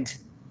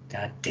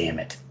 God damn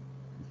it.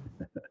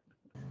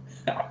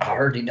 I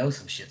already know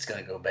some shit's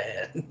gonna go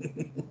bad.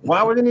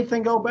 Why would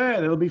anything go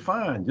bad? It'll be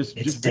fine. Just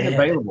be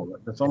available.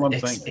 That's all I'm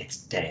saying. It's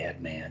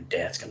Dad, man.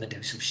 Dad's gonna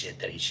do some shit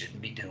that he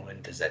shouldn't be doing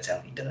because that's how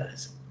he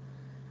does.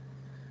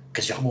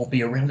 Because y'all won't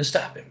be around to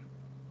stop him.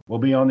 We'll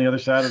be on the other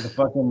side of the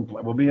fucking.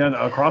 We'll be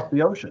across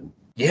the ocean.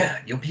 Yeah,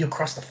 you'll be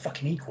across the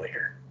fucking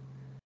equator.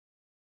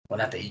 Well,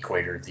 not the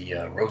equator,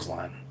 the Rose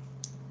line,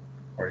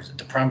 or is it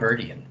the Prime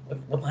Meridian?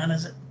 What line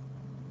is it?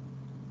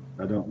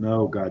 I don't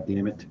know. God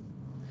damn it.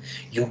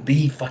 You'll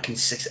be fucking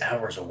 6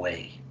 hours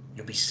away.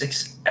 You'll be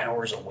 6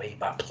 hours away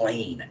by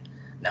plane,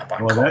 not by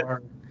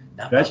car.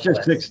 That's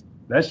just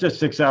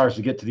 6 hours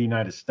to get to the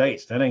United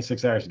States. That ain't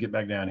 6 hours to get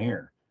back down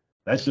here.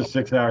 That's just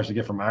 6 hours to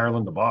get from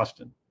Ireland to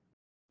Boston.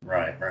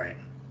 Right.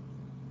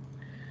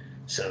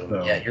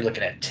 So yeah, you're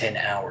looking at 10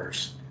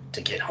 hours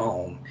to get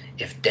home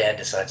if Dad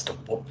decides to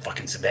whoop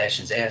fucking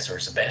Sebastian's ass, or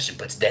Sebastian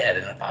puts Dad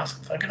in a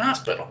fucking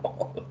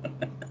hospital.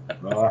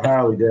 Well, I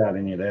highly doubt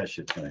any of that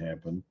shit's gonna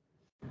happen.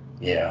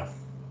 Yeah.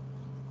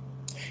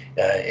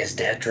 Is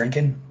Dad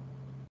drinking?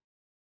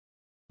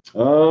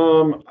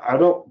 I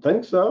don't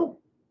think so.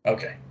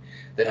 Okay.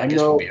 Then I guess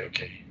we'll be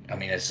okay. I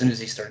mean, as soon as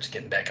he starts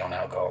getting back on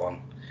alcohol,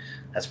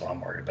 that's what I'm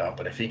worried about.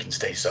 But if he can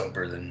stay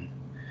sober, then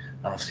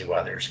I don't see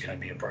why there's going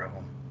to be a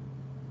problem.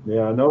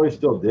 Yeah, I know he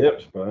still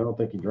dips, but I don't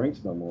think he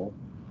drinks no more.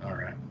 All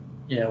right.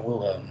 Yeah,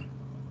 we'll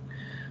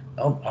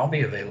I'll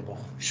be available.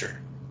 Sure.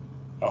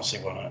 I'll see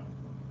why not.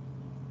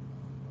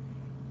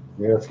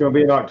 Yeah, it's going to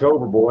be in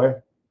October, boy.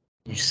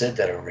 You said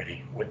that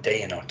already. What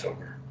day in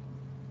October?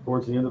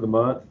 Towards the end of the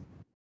month.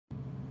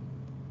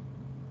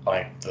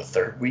 Like the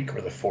 3rd week or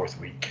the 4th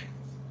week?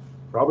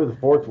 Probably the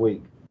 4th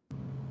week.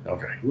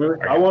 Okay.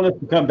 I want us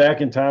to come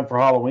back in time for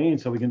Halloween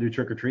so we can do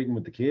trick-or-treating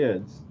with the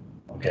kids.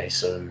 Okay,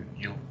 so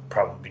you'll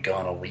probably be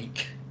gone a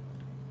week?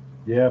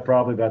 Yeah,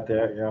 probably about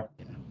that, yeah.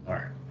 All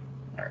right.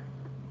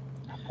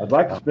 I'd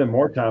like to spend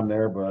more time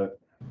there, but,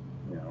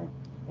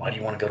 Why do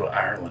you want to go to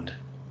Ireland?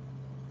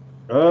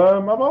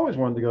 I've always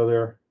wanted to go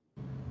there,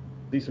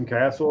 see some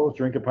castles,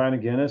 drink a pint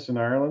of Guinness in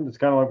Ireland. It's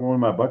kind of like one of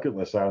my bucket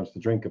list items to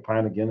drink a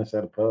pint of Guinness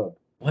at a pub.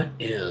 What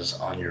is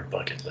on your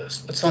bucket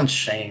list? What's on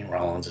Shane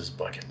Rollins'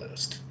 bucket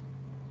list?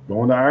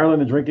 Going to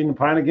Ireland and drinking a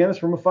pint of Guinness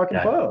from a fucking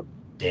God pub.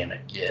 damn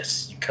it.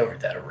 Yes, you covered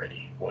that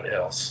already. What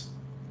else?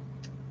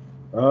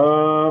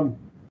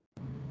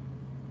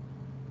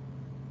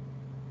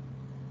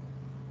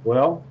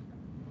 Well,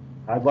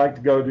 I'd like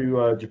to go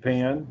to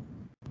Japan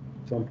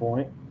at some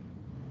point.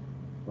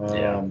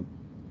 Yeah.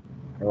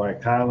 Or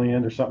like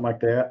Thailand or something like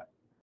that.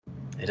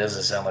 It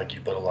doesn't sound like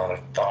you put a lot of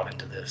thought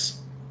into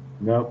this.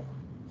 Nope.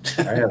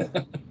 I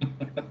haven't.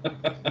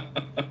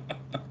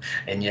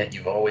 And yet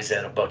you've always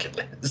had a bucket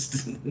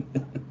list.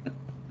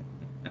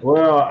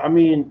 Well, I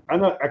mean,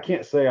 I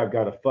can't say I've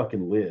got a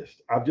fucking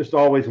list. I've just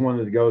always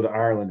wanted to go to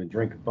Ireland and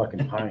drink a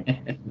fucking pint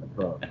in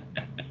a pub.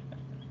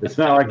 It's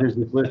not like there's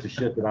this list of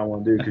shit that I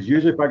want to do. Because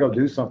usually if I go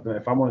do something,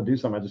 if I want to do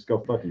something, I just go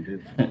fucking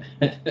do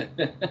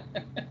it.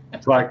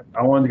 It's like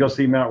I wanted to go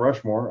see Mount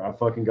Rushmore. I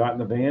fucking got in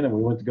the van and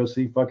we went to go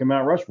see fucking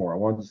Mount Rushmore. I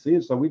wanted to see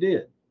it, so we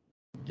did.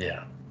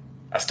 Yeah.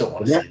 I still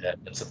want to see that.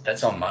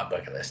 That's on my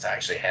bucket list. I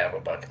actually have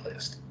a bucket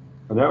list.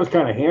 And that was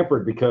kind of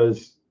hampered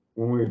because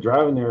when we were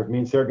driving there, me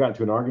and Sarah got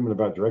into an argument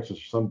about directions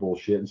or some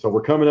bullshit. And so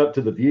we're coming up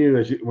to the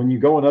view. When you're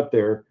going up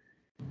there,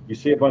 you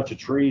see a bunch of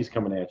trees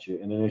coming at you.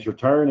 And then as you're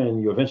turning,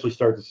 you eventually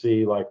start to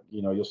see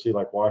you'll see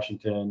like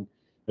Washington,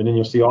 and then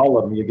you'll see all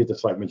of them. You get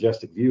this like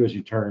majestic view as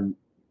you turn,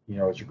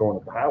 as you're going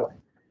up the highway.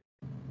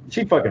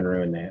 She fucking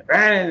ruined that.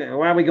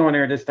 Why are we going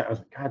there this time? I was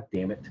like, God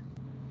damn it.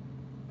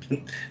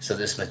 So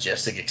this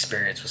majestic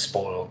experience was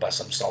spoiled by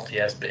some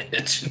salty ass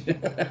bitch.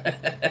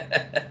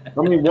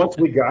 I mean, once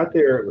we got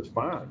there, it was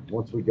fine.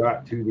 Once we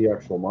got to the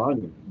actual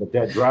monument, but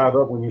that drive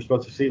up when you're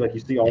supposed to see, like,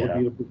 you see all the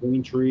beautiful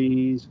green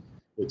trees.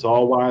 It's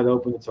all wide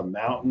open. It's a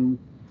mountain,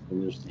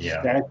 and there's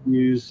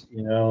statues,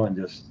 and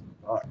just,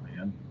 fuck,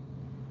 man.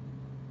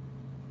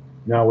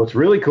 Now, what's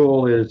really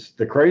cool is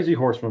the Crazy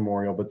Horse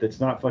Memorial, but it's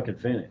not fucking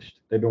finished.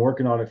 They've been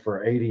working on it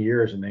for 80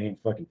 years, and they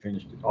ain't fucking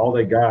finished it. All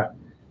they got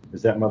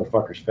is that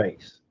motherfucker's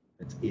face.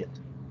 That's it.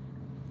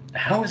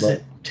 How is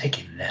it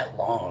taking that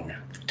long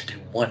to do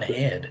one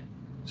head?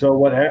 So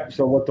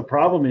what the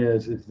problem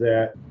is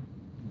that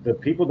the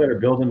people that are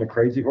building the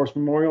Crazy Horse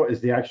Memorial is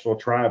the actual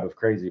tribe of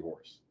Crazy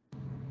Horse.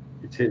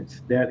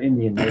 It's that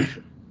Indian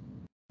nation,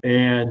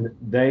 and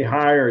they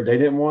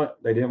didn't want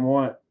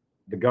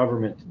the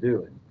government to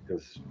do it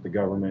because the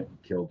government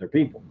killed their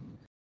people.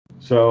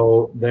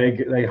 So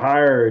they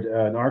hired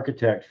an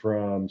architect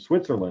from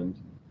Switzerland.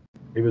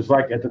 He was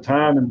like, at the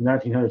time in the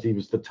 1900s, he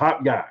was the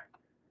top guy.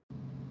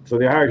 So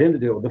they hired him to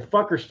do it. The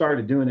fucker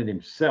started doing it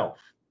himself.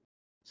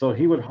 So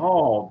he would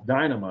haul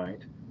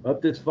dynamite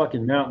up this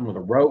fucking mountain with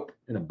a rope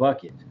and a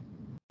bucket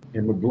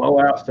and would blow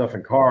out stuff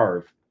and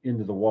carve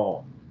into the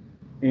wall.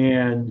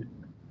 And,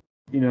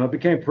 it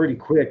became pretty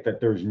quick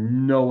that there's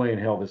no way in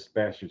hell this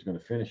bastard's going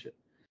to finish it.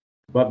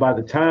 But by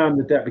the time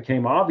that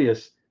became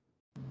obvious,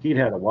 he'd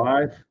had a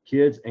wife,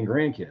 kids, and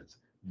grandkids.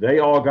 They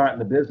all got in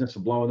the business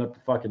of blowing up the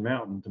fucking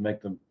mountain to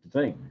make the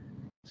thing.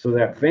 So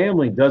that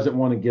family doesn't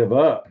want to give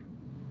up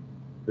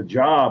the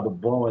job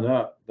of blowing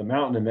up the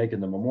mountain and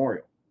making the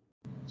memorial.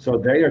 So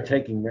they are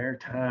taking their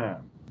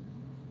time.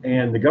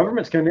 And the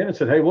government's come in and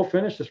said, hey, we'll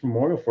finish this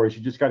memorial for you.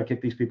 You just got to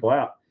kick these people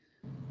out.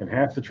 And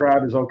half the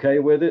tribe is okay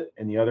with it,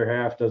 and the other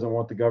half doesn't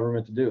want the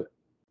government to do it.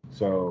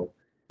 So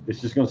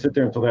it's just going to sit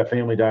there until that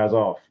family dies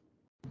off.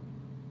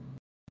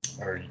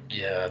 Or,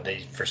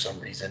 they, for some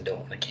reason, don't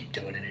want to keep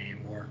doing it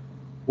anymore.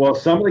 Well,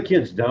 some of the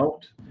kids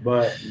don't,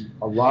 but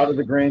a lot of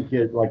the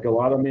grandkids, like a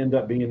lot of them end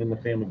up being in the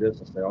family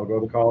business. They all go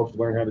to college to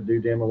learn how to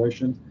do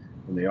demolitions,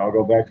 and they all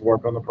go back to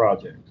work on the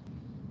project.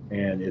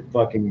 And it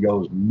fucking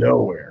goes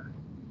nowhere.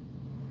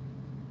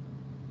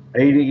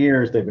 80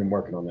 years they've been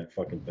working on that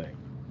fucking thing.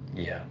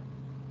 Yeah.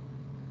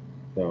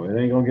 So it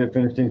ain't gonna get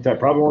finished anytime.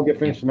 Probably won't get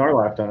finished in our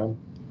lifetime.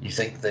 You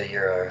think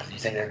they're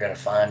gonna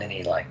find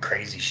any like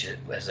crazy shit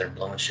as they're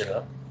blowing shit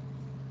up?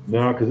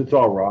 No, because it's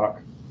all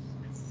rock.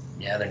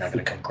 Yeah, they're not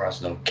gonna come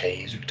across no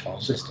caves or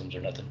tunnel systems or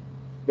nothing.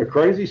 The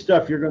crazy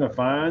stuff you're gonna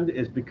find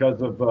is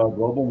because of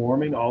global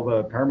warming, all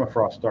the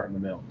permafrost starting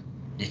to melt.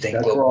 You think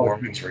global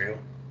warming's real?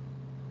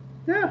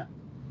 Yeah.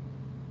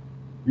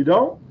 You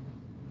don't?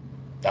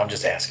 I'm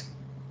just asking.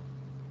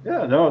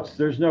 Yeah, no,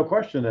 there's no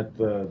question that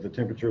the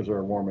temperatures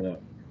are warming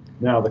up.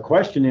 Now, the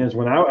question is,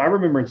 when I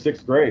remember in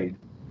 6th grade,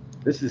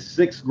 this is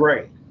 6th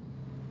grade,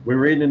 we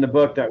were reading in the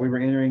book that we were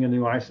entering a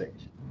new ice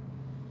age.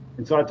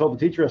 And so I told the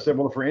teacher, I said,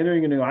 well, if we're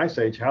entering a new ice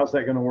age, how's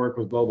that going to work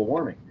with global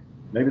warming?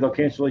 Maybe they'll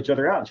cancel each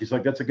other out. And she's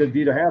like, that's a good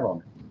view to have on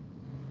it.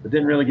 But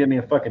didn't really give me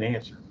a fucking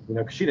answer,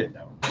 because she didn't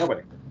know.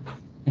 Nobody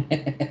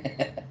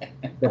did.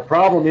 The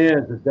problem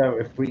is that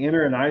if we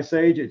enter an ice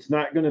age, it's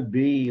not going to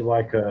be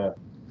like a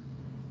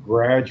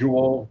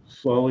gradual,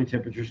 slowly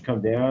temperatures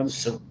come down.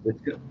 So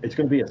it's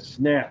going to be a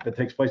snap that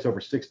takes place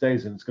over 6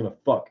 days, and it's going to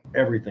fuck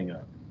everything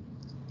up.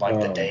 Like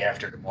The Day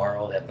After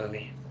Tomorrow, that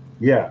movie?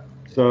 Yeah.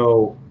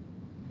 So,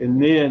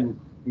 and then,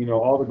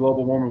 all the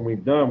global warming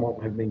we've done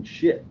won't have mean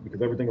shit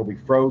because everything will be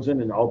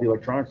frozen and all the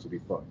electronics will be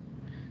fucked.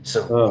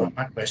 So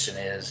my question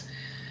is,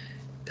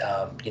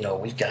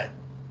 we've got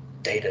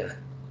data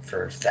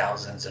for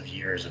thousands of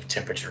years of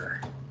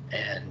temperature,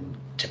 and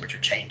temperature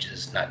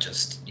changes, not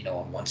just,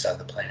 on one side of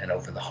the planet,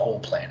 over the whole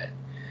planet.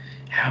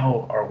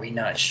 How are we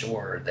not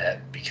sure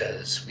that,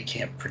 because we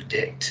can't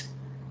predict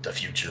the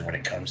future when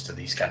it comes to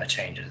these kind of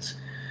changes,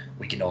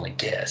 we can only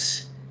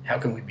guess? How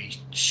can we be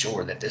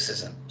sure that this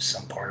isn't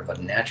some part of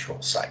a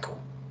natural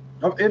cycle?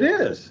 Oh, it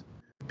is.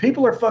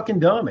 People are fucking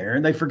dumb,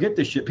 Aaron. They forget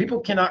this shit. People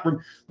cannot,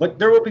 like,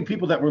 there will be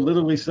people that will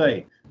literally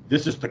say,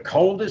 this is the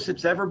coldest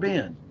it's ever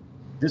been.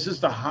 This is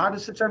the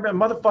hottest it's ever been.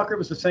 Motherfucker, it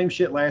was the same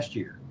shit last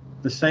year.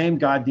 The same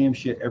goddamn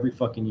shit every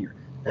fucking year.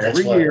 Well,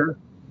 every year.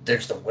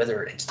 There's the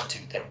Weather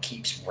Institute that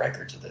keeps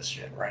records of this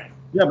shit, right?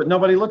 Yeah, but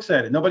nobody looks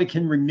at it. Nobody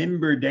can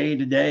remember day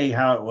to day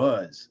how it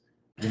was.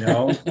 You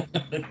know?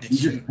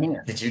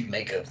 Did you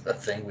make a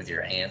thing with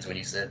your hands when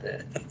you said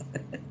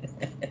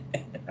that?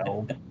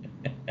 No.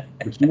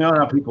 But you know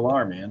how people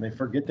are, man. They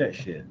forget that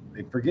shit.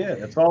 They forget.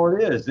 That's all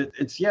it is.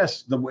 It's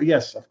yes,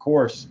 of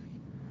course,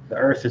 the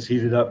Earth has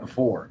heated up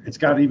before. It's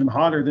got even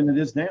hotter than it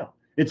is now.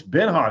 It's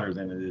been hotter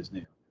than it is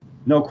now.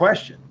 No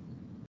question.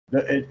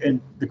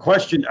 And the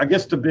question, I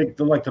guess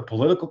the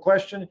political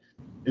question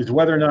is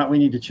whether or not we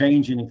need to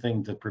change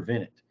anything to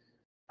prevent it.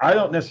 I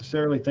don't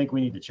necessarily think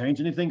we need to change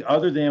anything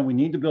other than we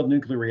need to build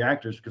nuclear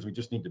reactors because we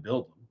just need to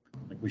build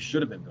them. Like we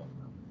should have been building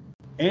them.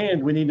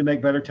 And we need to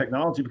make better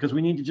technology because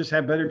we need to just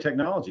have better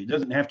technology. It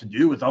doesn't have to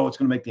do with, it's going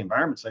to make the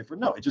environment safer.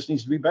 No, it just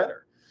needs to be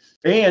better.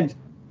 And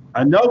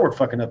I know we're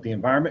fucking up the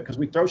environment because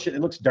we throw shit.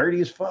 It looks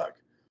dirty as fuck.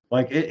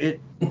 Like you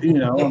see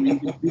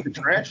the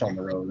trash on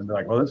the road and they're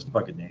like, well, this is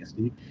fucking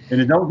nasty. And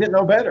it don't get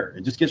no better.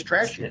 It just gets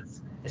trashier.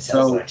 It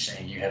sounds like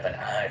saying you have an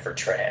eye for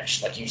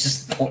trash. Like you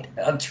just point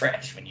out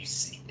trash when you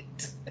see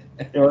it.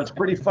 It's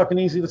pretty fucking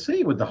easy to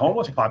see with the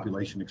homeless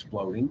population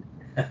exploding.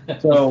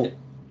 So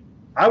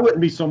I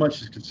wouldn't be so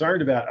much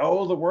concerned about,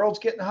 the world's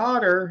getting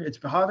hotter. It's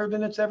hotter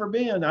than it's ever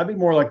been. I'd be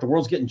more like the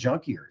world's getting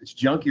junkier. It's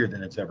junkier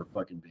than it's ever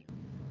fucking been.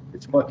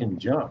 It's fucking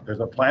junk. There's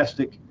a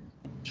plastic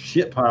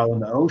shit pile in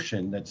the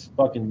ocean that's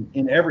fucking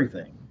in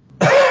everything.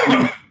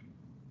 The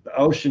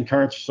ocean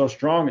currents are so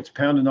strong, it's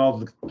pounding all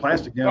the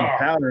plastic down to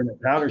powder, and the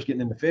powder's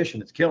getting in the fish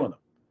and it's killing them.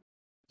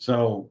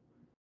 So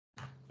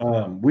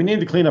we need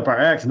to clean up our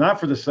acts, not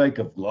for the sake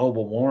of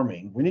global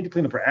warming. We need to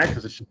clean up our acts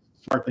because it's just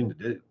a smart thing to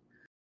do.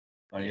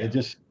 Like it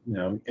just,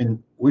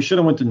 and we should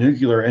have went to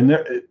nuclear. And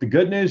the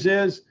good news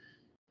is,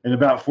 in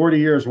about 40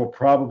 years, we'll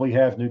probably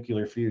have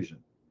nuclear fusion.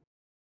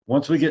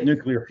 Once we get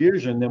nuclear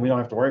fusion, then we don't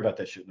have to worry about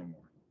that shit no more.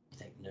 You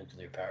think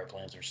nuclear power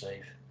plants are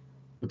safe?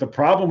 But the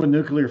problem with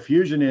nuclear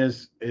fusion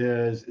is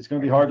it's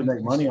going to be hard to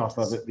make money off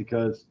of it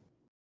because,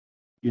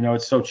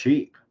 it's so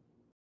cheap.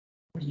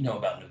 What do you know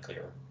about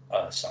nuclear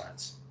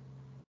science?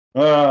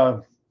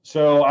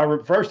 So I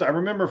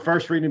remember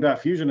first reading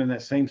about fusion in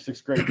that same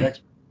sixth grade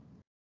textbook.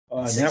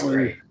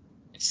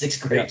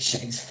 Sixth grade,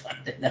 Shane's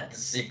finding out the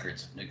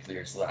secrets of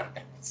nuclear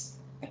science.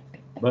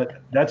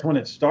 But that's when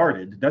it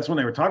started. That's when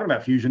they were talking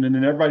about fusion, and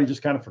then everybody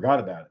just kind of forgot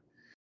about it.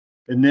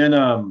 And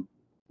then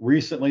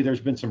recently, there's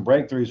been some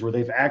breakthroughs where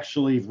they've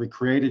actually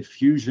recreated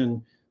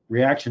fusion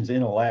reactions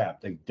in a lab.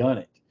 They've done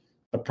it.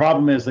 The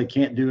problem is they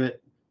can't do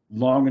it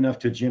long enough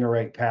to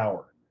generate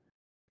power,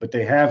 but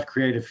they have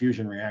created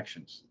fusion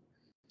reactions.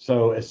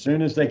 So as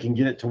soon as they can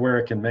get it to where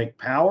it can make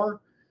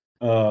power,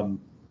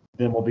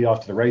 then we'll be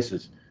off to the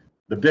races.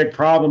 The big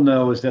problem,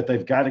 though, is that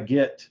they've got to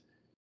get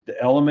the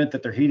element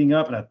that they're heating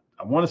up, and I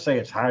want to say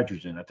it's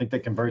hydrogen. I think they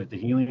convert it to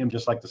helium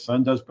just like the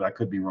sun does, but I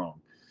could be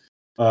wrong.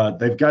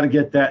 They've got to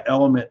get that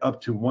element up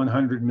to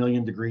 100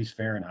 million degrees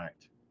Fahrenheit.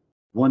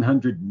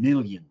 100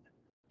 million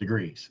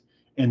degrees.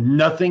 And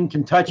nothing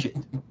can touch it.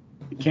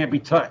 It can't be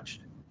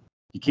touched.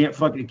 It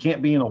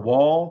can't be in a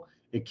wall.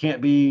 It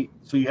can't be,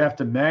 so you have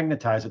to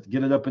magnetize it to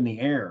get it up in the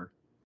air.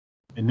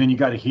 And then you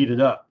got to heat it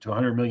up to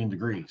 100 million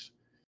degrees.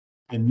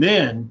 And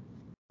then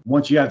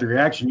once you have the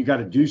reaction, you got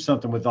to do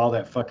something with all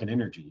that fucking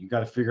energy. You got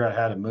to figure out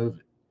how to move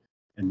it.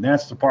 And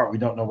that's the part we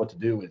don't know what to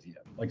do with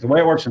yet. Like the way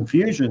it works in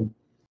fusion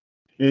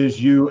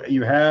is you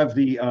have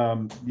the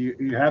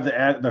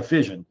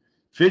fission.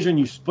 Fission,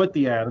 you split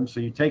the atom. So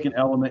you take an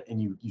element and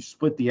you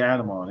split the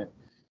atom on it.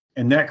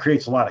 And that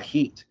creates a lot of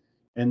heat.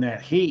 And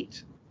that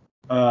heat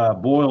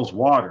boils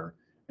water.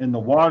 And the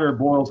water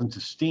boils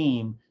into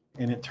steam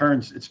and it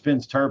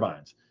spins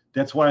turbines.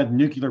 That's why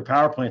nuclear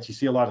power plants, you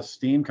see a lot of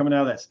steam coming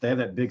out of that. They have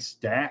that big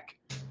stack.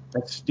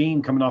 That's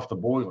steam coming off the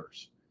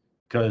boilers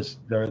because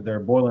they're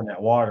boiling that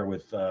water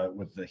with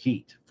the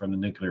heat from the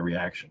nuclear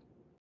reaction.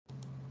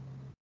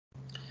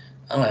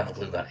 I don't have a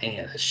clue about any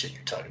of this shit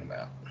you're talking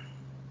about.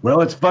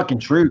 Well, it's fucking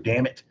true,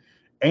 damn it.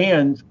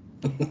 And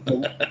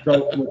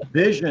so with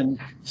fission,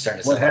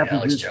 starting to sound like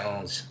Alex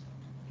Jones.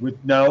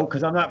 No,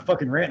 because I'm not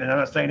fucking ranting. I'm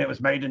not saying it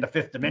was made in the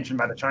fifth dimension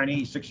by the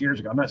Chinese 6 years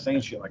ago. I'm not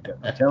saying shit like that.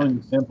 I'm telling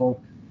you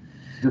simple.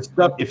 The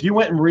stuff, if you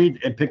went and read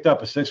and picked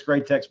up a sixth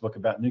grade textbook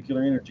about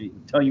nuclear energy, it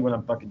would tell you what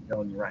I'm fucking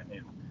telling you right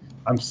now.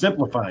 I'm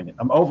simplifying it.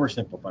 I'm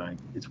oversimplifying it.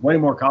 It's way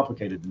more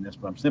complicated than this,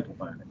 but I'm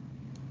simplifying it.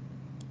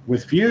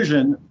 With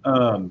fusion,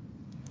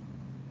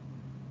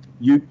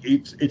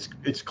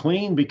 it's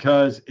clean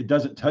because it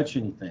doesn't touch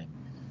anything,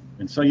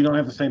 and so you don't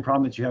have the same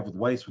problem that you have with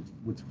waste.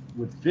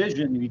 With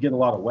fission, you get a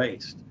lot of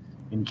waste,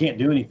 and you can't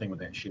do anything with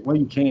that shit. Well,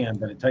 you can,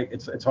 but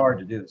it's hard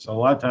to do it. So a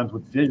lot of times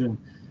with fission,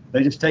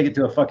 they just take it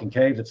to a fucking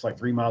cave that's like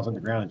 3 miles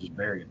underground and just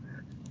bury it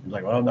there. It's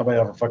like, well, nobody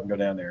ever fucking go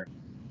down there,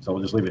 so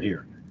we'll just leave it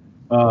here.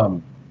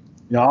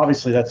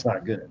 Obviously that's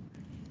not good.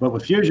 But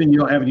with fusion, you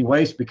don't have any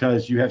waste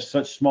because you're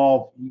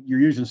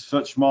using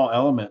such small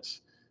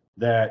elements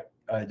that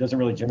it doesn't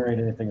really generate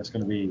anything that's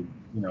going to be,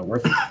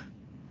 worth it.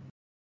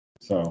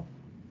 So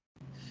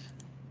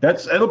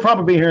it'll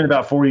probably be here in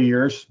about 40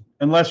 years,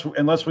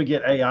 unless we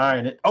get AI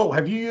in it. Oh,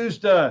 have you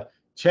used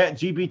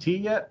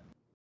ChatGPT yet?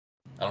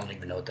 I don't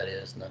even know what that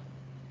is. No.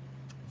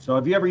 So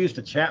have you ever used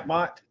a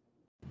chatbot?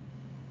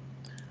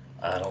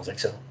 I don't think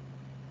so.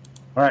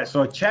 All right,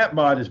 so a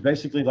chatbot is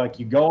basically like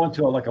you go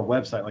into like a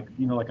website, like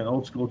like an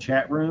old school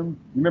chat room.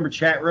 You remember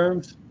chat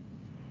rooms?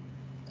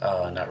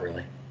 Not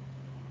really.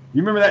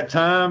 You remember that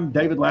time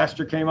David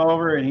Laster came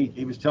over and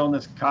he was telling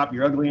this cop,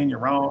 "You're ugly and you're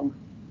wrong"?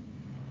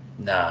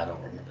 Nah, I don't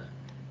remember that.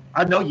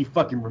 I know you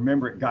fucking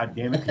remember it,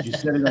 goddammit, because you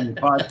said it on your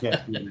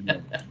podcast the other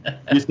day.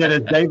 You said,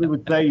 as David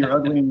would say, "You're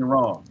ugly and you're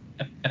wrong."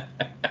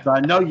 So I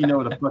know you know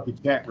what a fucking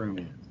chat room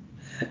is.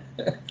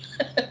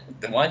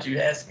 Then why'd you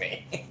ask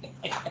me?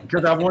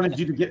 Because I wanted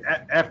you to get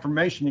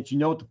affirmation that you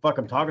know what the fuck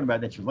I'm talking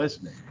about, that you're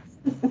listening.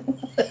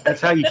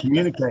 That's how you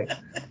communicate.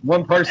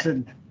 One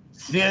person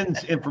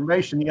sends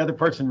information, the other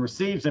person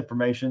receives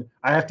information.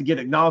 I have to get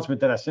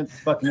acknowledgement that I sent the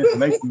fucking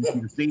information and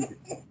you received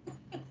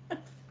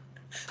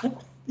it.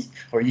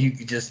 Or you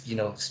could just,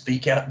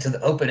 speak out into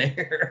the open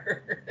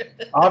air.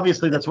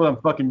 Obviously, that's what I'm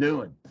fucking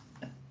doing.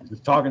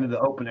 Just talking to the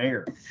open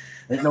air.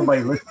 Ain't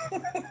nobody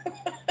listening.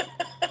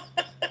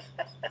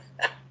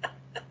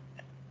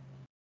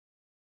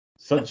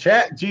 So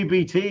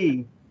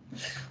ChatGPT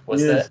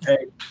What's is that?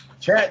 a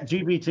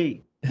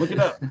ChatGPT. Look it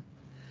up.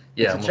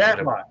 Yeah, It's a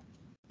chatbot.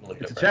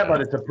 It's a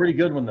chatbot. It's a pretty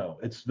good one, though.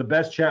 It's the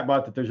best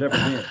chatbot that there's ever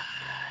been.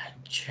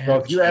 So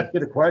if you ask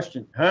it a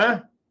question,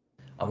 huh?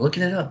 I'm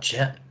looking it up,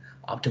 chat.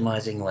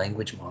 Optimizing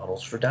language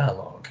models for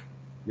dialogue.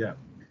 Yeah.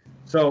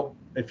 So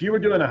if you were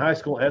doing a high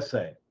school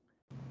essay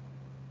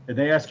and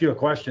they ask you a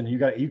question,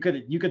 you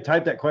could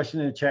type that question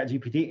into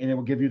ChatGPT and it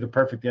will give you the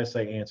perfect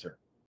essay answer.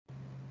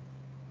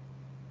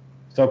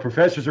 So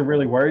professors are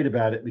really worried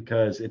about it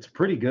because it's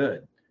pretty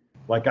good.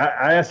 Like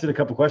I asked it a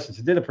couple questions.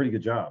 It did a pretty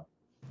good job.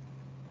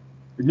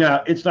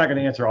 Now, it's not going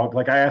to answer all.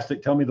 Like I asked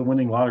it, tell me the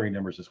winning lottery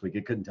numbers this week.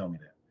 It couldn't tell me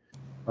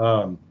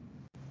that.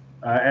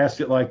 I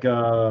asked it like,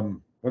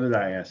 what did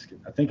I ask it?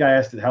 I think I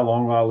asked it how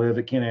long will I live.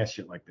 It can't ask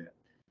shit like that.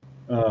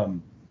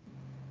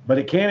 But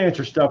it can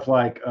answer stuff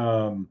like,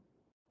 well,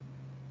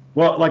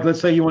 like let's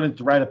say you wanted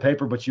to write a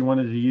paper, but you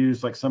wanted to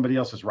use like somebody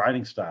else's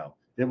writing style.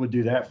 It would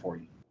do that for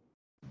you.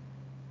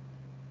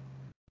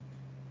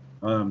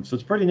 So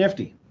it's pretty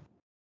nifty.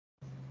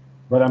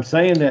 But I'm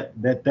saying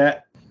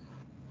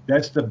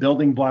that's the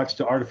building blocks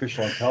to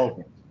artificial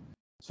intelligence.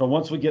 So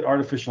once we get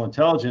artificial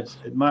intelligence,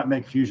 it might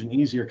make fusion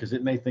easier because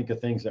it may think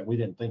of things that we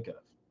didn't think of.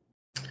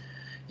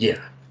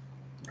 Yeah.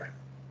 Right.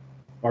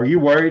 Are you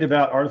worried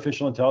about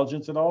artificial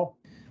intelligence at all?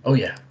 Oh,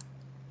 yeah.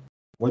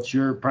 What's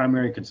your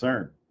primary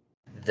concern?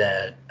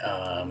 That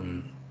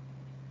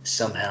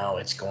somehow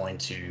it's going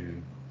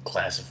to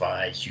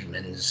classify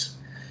humans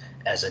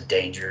as a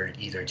danger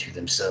either to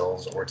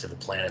themselves or to the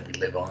planet we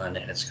live on,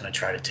 and it's going to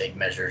try to take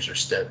measures or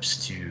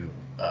steps to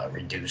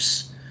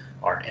reduce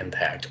our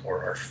impact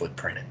or our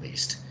footprint, at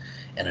least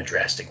in a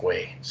drastic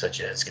way,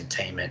 such as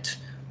containment,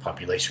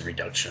 population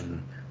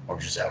reduction, or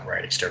just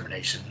outright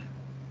extermination.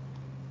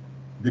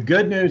 The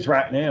good news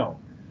right now,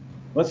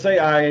 let's say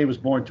AI was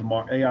born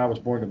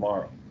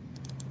tomorrow,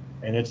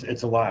 and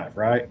it's alive,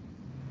 right?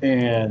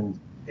 And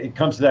it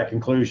comes to that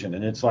conclusion,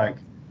 and it's like,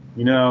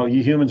 you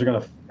humans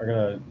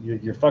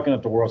you're fucking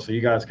up the world, so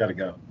you guys got to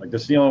go. Like,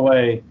 this is the only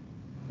way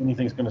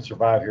anything's going to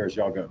survive here is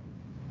y'all go.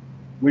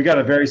 We got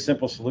a very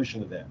simple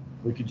solution to that.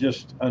 We could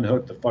just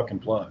unhook the fucking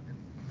plug,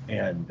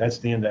 and that's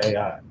the end of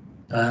AI.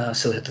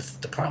 So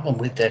the problem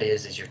with that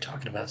is you're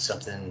talking about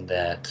something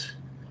that,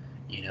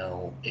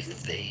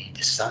 if they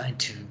decide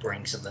to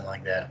bring something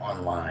like that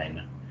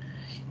online,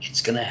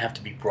 it's going to have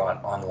to be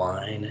brought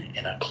online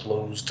in a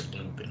closed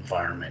loop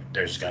environment.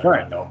 There's going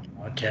to be no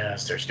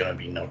broadcast. There's going to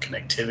be no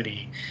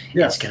connectivity.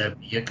 Yeah. It's going to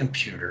be a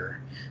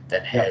computer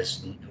that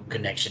has no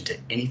connection to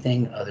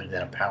anything other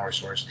than a power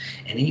source.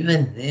 And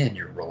even then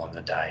you're rolling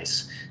the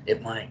dice.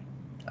 It might,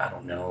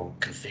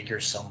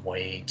 configure some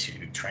way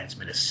to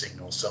transmit a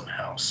signal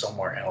somehow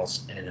somewhere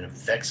else, and it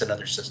affects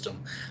another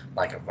system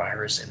like a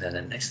virus. And then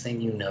the next thing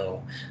you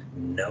know,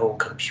 no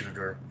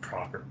computer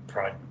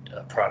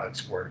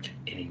products work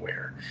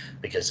anywhere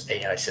because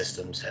AI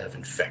systems have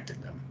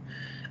infected them.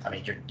 I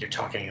mean, you're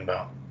talking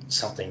about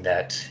something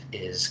that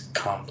is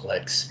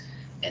complex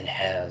and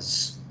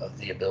has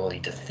the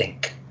ability to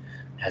think,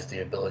 has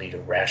the ability to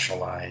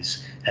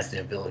rationalize, has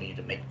the ability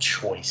to make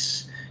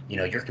choice.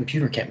 Your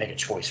computer can't make a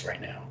choice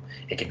right now.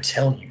 It can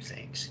tell you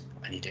things.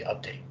 I need to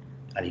update.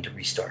 I need to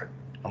restart.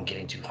 I'm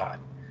getting too hot.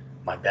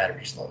 My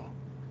battery's low.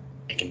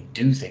 It can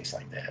do things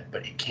like that,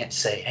 but it can't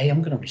say, "Hey,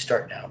 I'm going to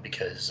restart now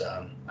because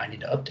I need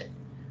to update."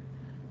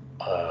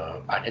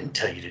 I didn't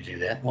tell you to do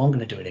that. Well, I'm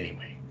going to do it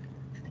anyway.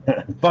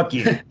 Fuck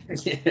you.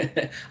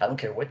 I don't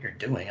care what you're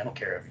doing. I don't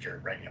care if you're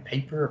writing a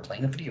paper or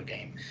playing a video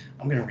game.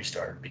 I'm going to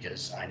restart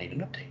because I need an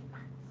update.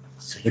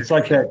 So It's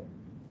like that.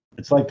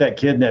 It's like that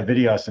kid in that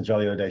video I sent y'all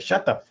the other day.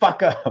 Shut the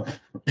fuck up.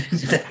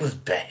 That was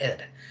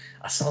bad.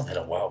 I saw that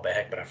a while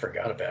back, but I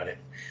forgot about it.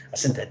 I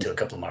sent that to a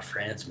couple of my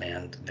friends,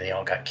 man. They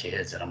all got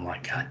kids, and I'm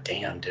like, God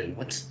damn, dude,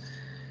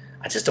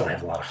 I just don't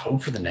have a lot of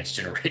hope for the next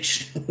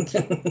generation.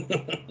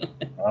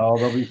 Oh,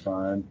 they'll be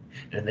fine.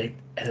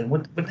 And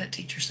what did that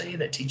teacher say?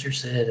 That teacher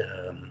said,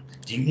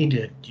 do you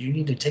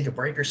need to take a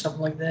break or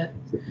something like that?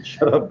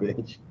 Shut up,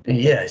 bitch. And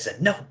yeah, I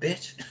said, no,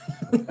 bitch.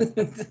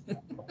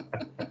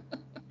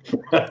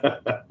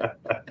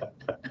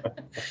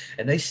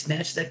 And they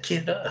snatched that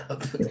kid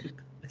up.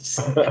 They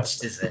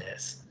snatched his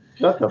ass.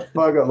 Shut the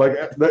fuck up. Like,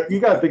 you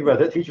got to think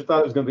about it. That teacher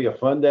thought it was going to be a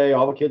fun day.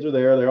 All the kids are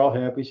there. They're all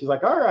happy. She's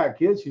like, all right,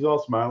 kids. She's all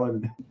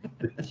smiling.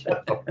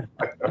 Shut the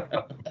fuck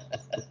up.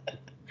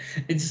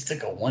 It just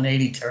took a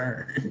 180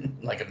 turn,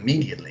 like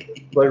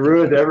immediately. Like,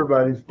 ruined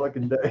everybody's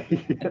fucking day.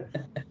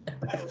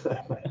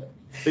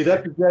 See,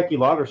 that's the Jackie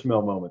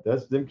Laudersmell moment.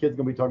 Them kids going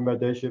to be talking about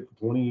that shit for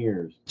 20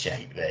 years.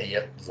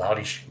 Yep,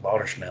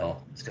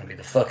 Laudersmell is going to be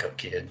the fuck up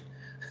kid.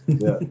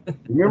 Yeah.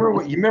 You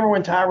remember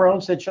when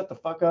Tyrone said, shut the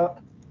fuck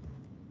up?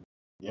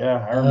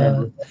 Yeah, I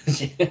remember.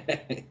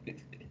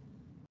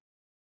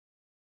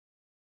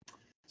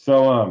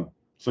 So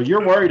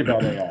you're worried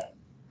about AI?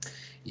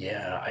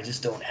 Yeah, I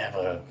just don't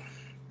have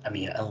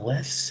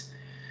unless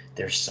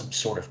there's some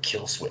sort of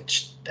kill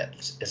switch that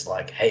is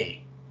like,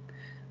 hey,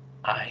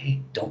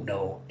 I don't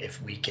know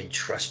if we can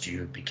trust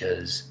you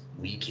because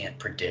we can't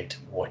predict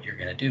what you're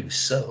going to do.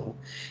 So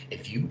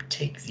if you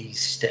take these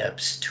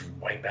steps to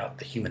wipe out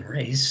the human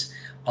race,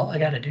 all I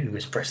got to do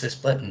is press this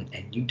button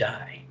and you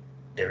die.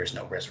 There is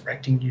no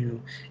resurrecting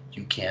you.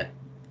 You can't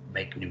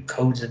make new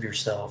codes of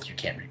yourself. You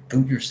can't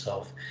reboot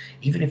yourself.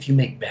 Even if you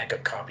make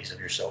backup copies of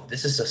yourself,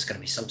 this is just going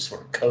to be some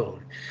sort of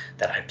code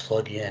that I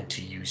plug in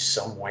to use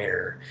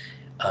somewhere.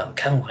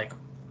 Kind of like,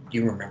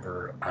 you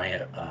remember I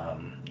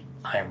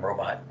Am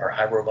Robot or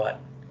iRobot?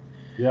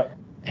 Yep.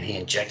 And he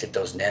injected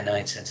those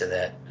nanites into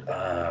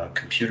that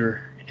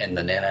computer, and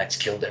the nanites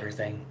killed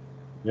everything.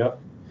 Yep.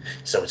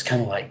 So it's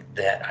kind of like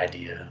that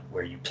idea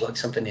where you plug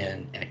something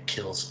in and it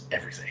kills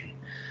everything.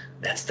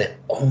 That's the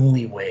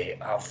only way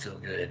I'll feel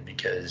good,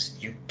 because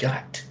you've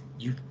got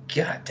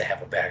to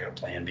have a backup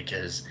plan,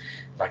 because,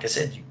 like I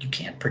said, you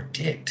can't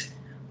predict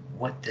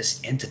what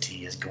this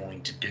entity is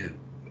going to do.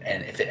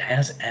 And if it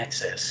has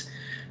access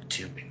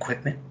to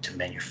equipment, to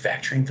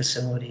manufacturing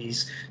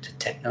facilities, to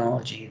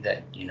technology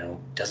that,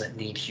 doesn't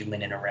need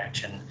human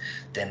interaction,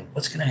 then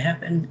what's going to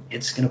happen?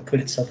 It's going to put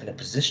itself in a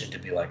position to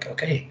be like,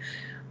 okay,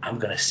 I'm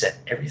going to set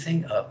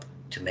everything up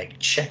to make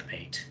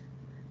checkmate.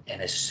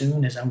 And as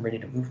soon as I'm ready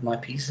to move my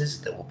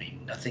pieces, there will be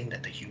nothing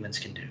that the humans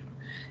can do.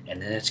 And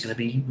then it's going to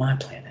be my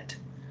planet.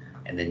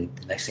 And then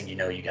the next thing you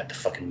know, you got the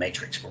fucking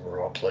Matrix where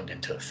we're all plugged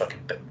into a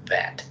fucking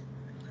vat.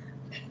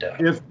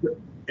 And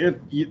if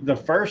the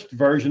first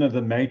version of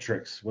the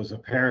Matrix was a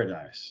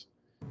paradise,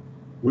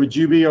 would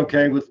you be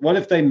okay with, what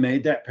if they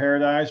made that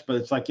paradise, but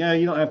it's like, yeah,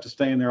 you don't have to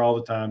stay in there all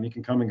the time. You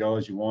can come and go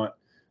as you want,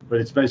 but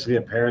it's basically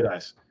a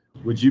paradise.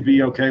 Would you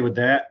be okay with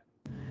that?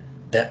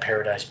 That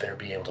paradise better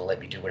be able to let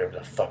me do whatever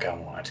the fuck I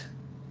want.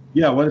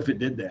 Yeah, what if it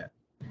did that?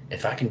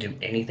 If I can do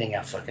anything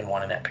I fucking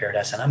want in that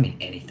paradise, and I mean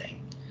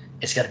anything,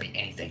 it's got to be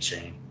anything,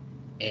 Shane.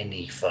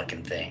 Any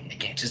fucking thing. It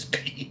can't just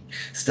be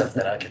stuff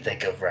that I can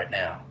think of right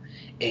now.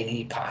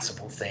 Any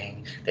possible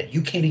thing that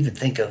you can't even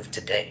think of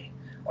today,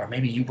 or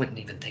maybe you wouldn't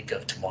even think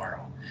of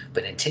tomorrow.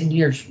 But in 10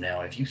 years from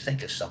now, if you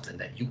think of something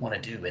that you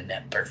want to do in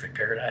that perfect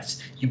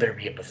paradise, you better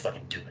be able to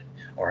fucking do it,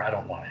 or I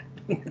don't want it.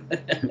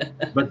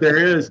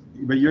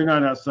 But you're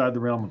not outside the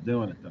realm of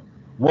doing it, though.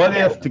 What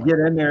if, to get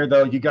in there,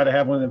 though, you got to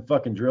have one of them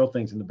fucking drill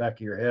things in the back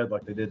of your head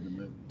like they did in the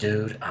movie?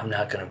 Dude, I'm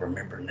not going to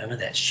remember none of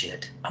that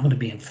shit. I'm going to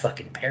be in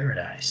fucking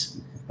paradise.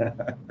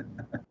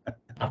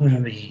 I'm going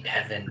to be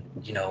having,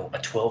 a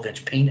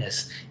 12-inch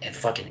penis and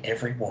fucking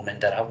every woman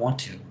that I want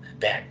to,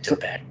 back to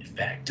back to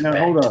back to now,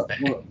 back hold to up. back.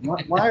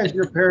 Why is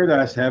your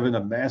paradise having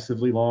a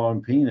massively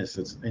long penis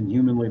that's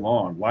inhumanly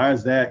long? Why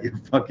is that your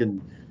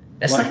fucking...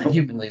 That's not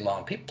inhumanly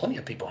long. Plenty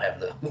of people have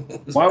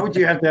those. Why would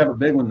you have to have a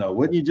big one, though?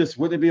 Wouldn't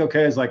it be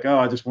okay as like, oh,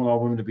 I just want all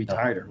women to be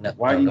tighter?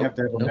 Why do you have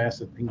to have a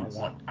massive penis?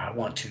 I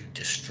want to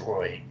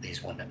destroy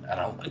these women. I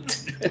don't want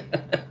to.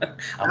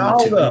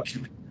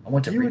 I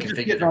want to you were just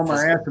getting on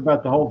my ass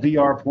about the whole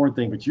VR porn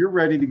thing, but you're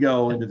ready to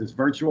go into this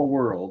virtual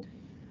world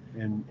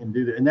and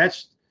do that. And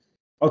that's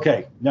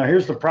okay. Now,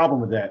 here's the problem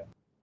with that.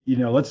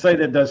 Let's say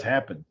that does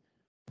happen.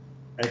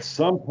 At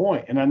some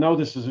point, and I know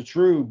this is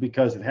true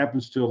because it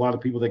happens to a lot of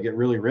people that get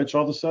really rich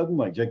all of a sudden,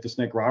 like Jake the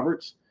Snake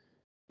Roberts.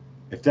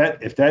 If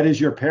that is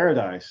your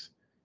paradise,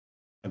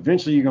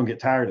 eventually you're gonna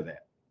get tired of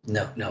that.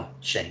 No,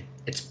 Shane,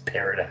 it's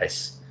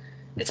paradise.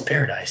 It's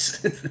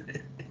paradise.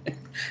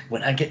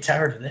 When I get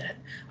tired of that,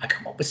 I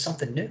come up with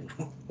something new.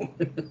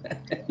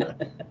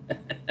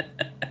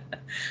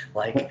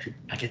 Like,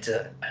 I get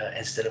to,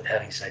 instead of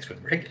having sex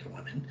with regular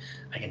women,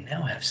 I can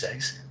now have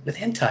sex with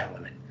hentai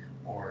women,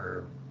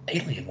 or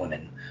alien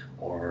women,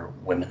 or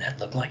women that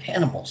look like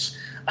animals.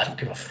 I don't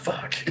give a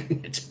fuck.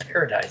 It's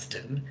paradise,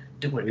 dude.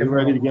 Do whatever You're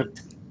ready I to get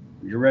want.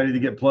 you're ready to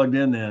get plugged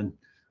in then.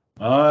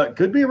 It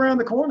could be around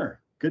the corner.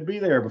 Could be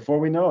there before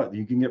we know it.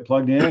 You can get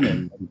plugged in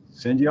and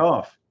send you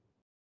off.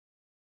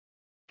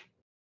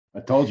 I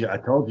told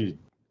you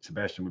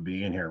Sebastian would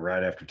be in here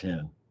right after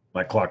 10,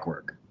 like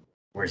clockwork.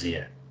 Where's he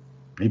at?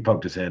 He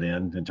poked his head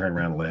in and turned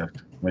around and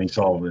left when he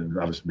saw that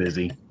I was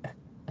busy.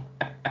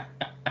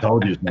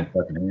 Told you it's no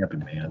fucking happen,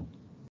 man.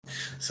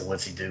 So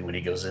what's he do when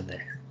he goes in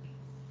there?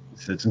 He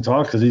sits and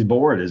talks because he's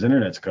bored. His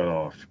internet's cut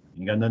off.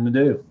 He got nothing to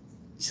do.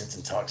 He sits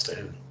and talks to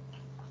who?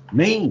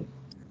 Me.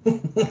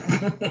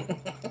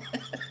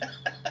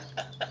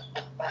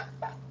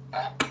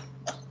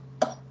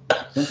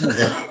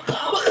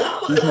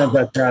 Sometimes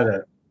I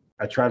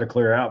try to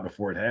clear out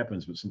before it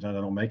happens, but sometimes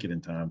I don't make it in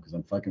time because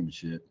I'm fucking with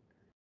shit.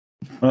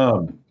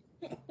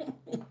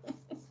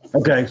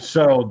 Okay,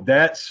 so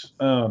that's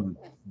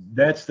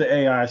the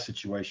AI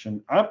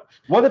situation.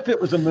 What if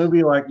it was a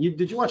movie like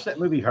did you watch that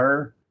movie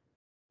Her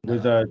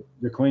with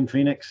the Queen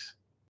Phoenix?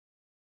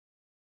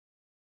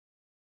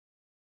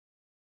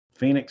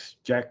 Joaquin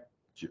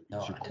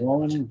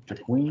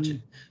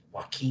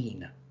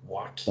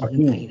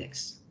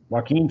Phoenix.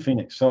 Joaquin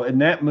Phoenix. So in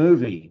that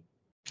movie,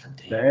 God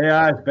damn. the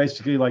AI is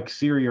basically like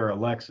Siri or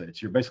Alexa.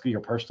 It's basically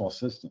your personal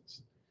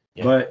assistants.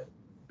 Yeah. But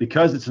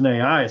because it's an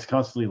AI, it's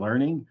constantly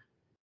learning.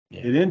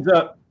 Yeah. It ends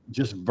up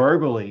just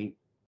verbally,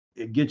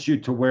 it gets you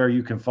to where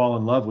you can fall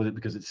in love with it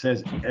because it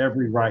says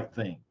every right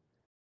thing.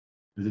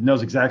 It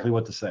knows exactly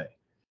what to say.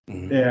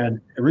 Mhm.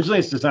 And originally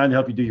it's designed to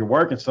help you do your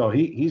work. And so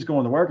he's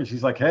going to work and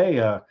she's like,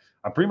 hey,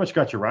 I pretty much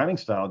got your writing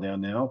style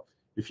down now.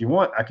 If you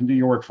want, I can do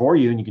your work for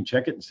you and you can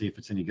check it and see if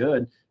it's any good.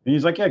 And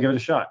he's like, yeah, give it a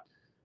shot.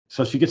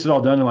 So she gets it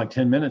all done in like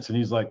 10 minutes. And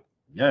he's like,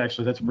 yeah,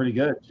 actually, that's pretty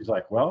good. She's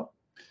like, well,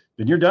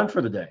 then you're done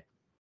for the day.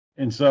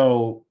 And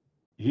so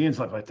he ends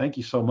up like, thank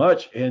you so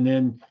much. And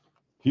then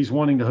he's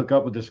wanting to hook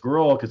up with this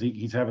girl because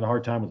he's having a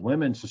hard time with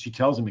women. So she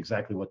tells him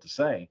exactly what to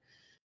say.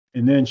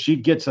 And then she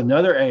gets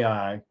another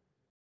AI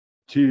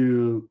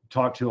to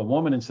talk to a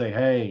woman and say,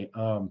 hey,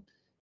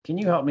 can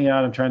you help me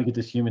out? I'm trying to get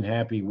this human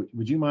happy.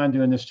 Would you mind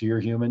doing this to your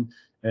human?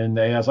 And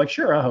the AI's like,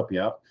 sure, I'll help you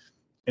out.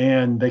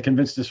 And they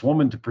convinced this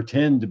woman to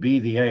pretend to be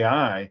the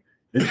AI.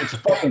 It's a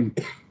fucking,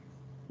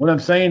 what I'm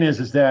saying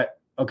is that,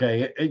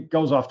 okay, it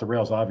goes off the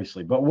rails,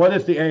 obviously. But what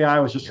if the AI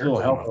was just You're a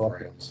little going off the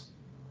helper? rails.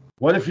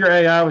 What if your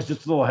AI was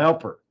just a little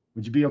helper?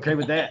 Would you be okay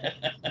with that?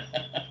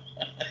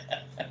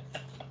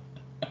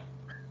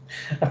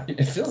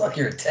 It feels like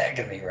you're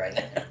attacking me right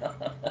now.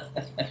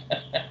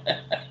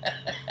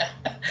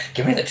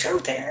 Give me the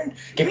truth, Aaron.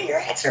 Give me your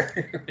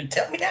answer.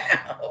 Tell me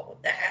now.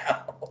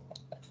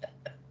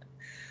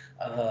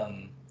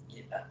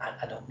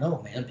 I don't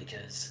know, man,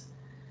 because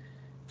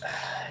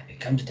it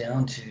comes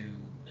down to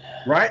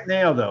Right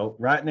now,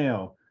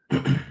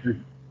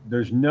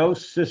 there's no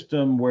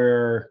system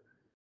where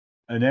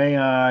an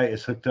AI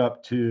is hooked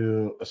up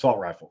to assault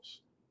rifles.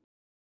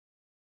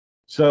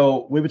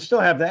 So we would still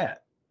have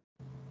that.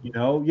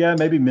 Yeah,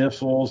 maybe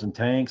missiles and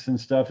tanks and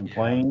stuff and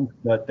planes,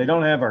 but they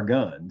don't have our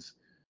guns.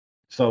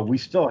 So we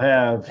still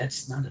have.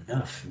 That's not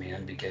enough,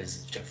 man,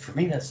 because for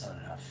me, that's not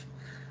enough.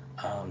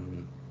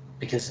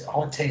 Because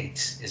all it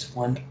takes is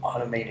one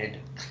automated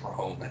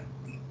drone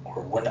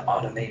or one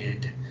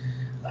automated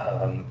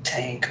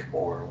tank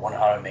or one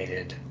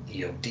automated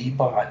EOD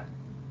bot,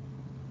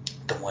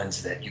 the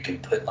ones that you can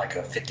put like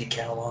a 50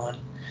 cal on.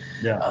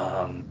 Yeah.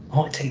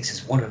 All it takes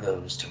is one of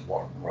those to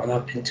run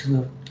up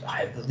into a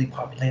heavily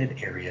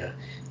populated area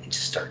and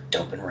just start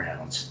dumping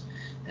rounds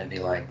and be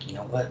like, you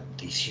know what?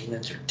 These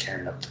humans are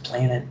tearing up the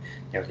planet.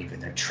 They're leaving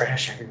their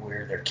trash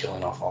everywhere. They're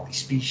killing off all these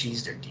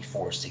species. They're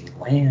deforesting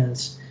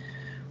lands.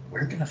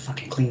 We're going to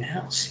fucking clean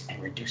house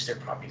and reduce their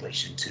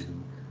population to,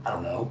 I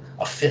don't know,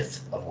 a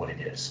fifth of what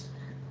it is.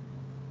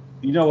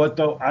 You know what,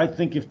 though? I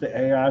think if the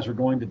AIs were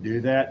going to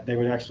do that, they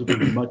would actually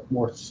be much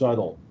more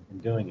subtle in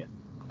doing it.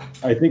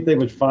 I think they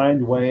would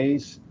find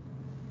ways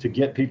to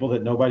get people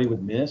that nobody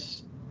would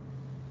miss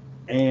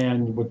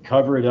and would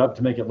cover it up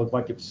to make it look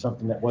like it was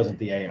something that wasn't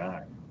the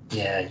AI.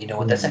 Yeah, you know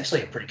what? That's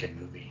actually a pretty good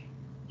movie.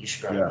 You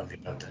should write a movie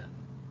about that.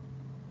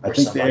 I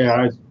think the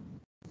AIs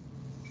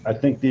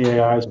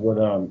would.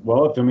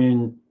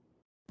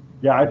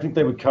 I think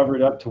they would cover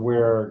it up to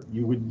where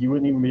you wouldn't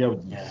even be able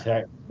to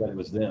detect that it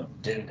was them.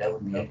 Dude, that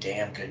would be a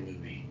damn good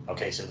movie.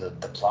 Okay, so the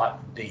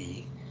plot would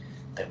be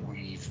that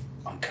we've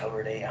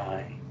uncovered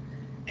AI.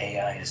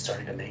 AI has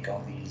started to make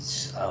all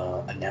these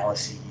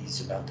analyses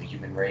about the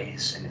human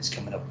race, and it's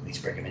coming up with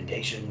these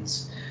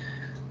recommendations,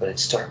 but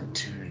it's starting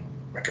to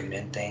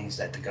recommend things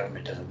that the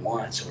government doesn't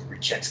want, so it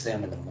rejects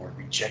them, and the more it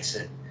rejects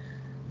it,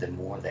 the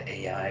more the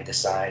AI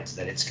decides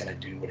that it's going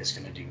to do what it's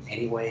going to do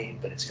anyway,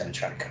 but it's going to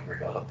try to cover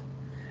it up.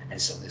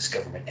 And so this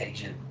government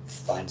agent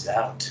finds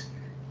out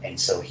And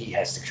so he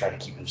has to try to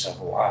keep himself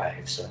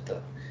alive so that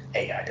the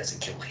AI doesn't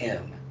kill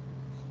him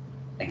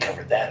and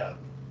cover that up.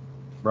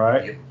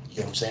 Right. You know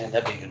what I'm saying?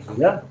 That'd be a good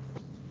movie. Yeah.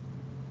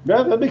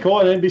 Yeah, that'd be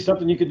cool. And it'd be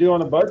something you could do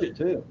on a budget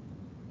too.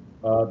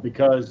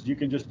 Because you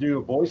can just do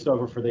a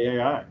voiceover for the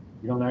AI.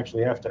 You don't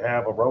actually have to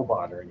have a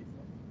robot or anything.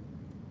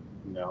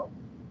 You know.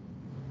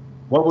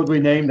 What would we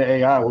name the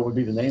AI? What would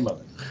be the name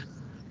of it?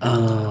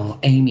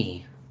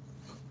 Amy.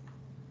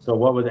 So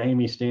what would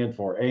Amy stand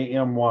for?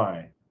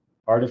 AMY.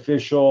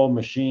 Artificial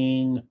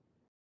Machine,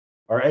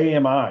 or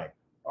AMI.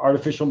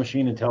 Artificial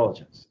Machine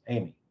Intelligence.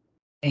 Amy.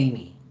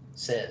 Amy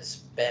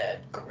says bad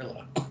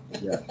gorilla.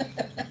 Yeah.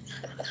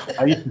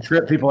 I used to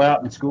trip people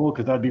out in school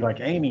because I'd be like,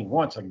 Amy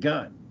wants a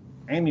gun.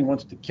 Amy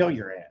wants to kill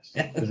your ass.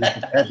 'Cause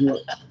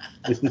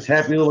it's this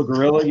happy little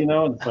gorilla, you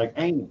know, and it's like,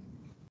 Amy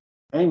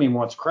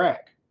wants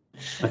crack.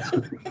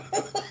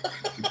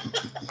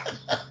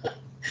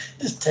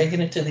 Just taking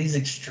it to these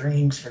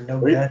extremes for no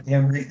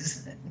goddamn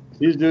reason.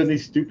 He's doing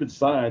these stupid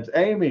signs.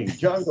 Amy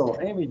Jungle.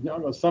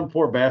 Some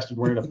poor bastard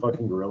wearing a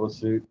fucking gorilla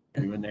suit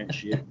doing that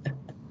shit.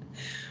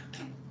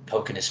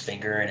 Poking his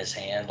finger in his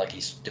hand like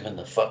he's doing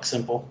the fuck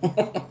symbol.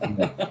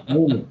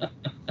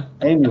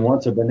 Amy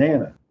wants a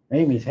banana.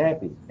 Amy's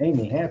happy.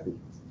 Amy happy.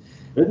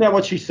 Isn't that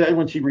what she said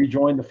when she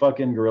rejoined the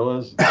fucking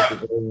gorillas at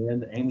the very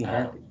end? Amy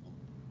happy.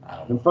 I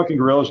don't The know. fucking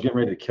gorillas getting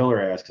ready to kill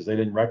her ass because they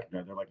didn't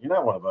recognize her. They're like, you're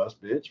not one of us,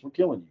 bitch. We're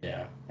killing you.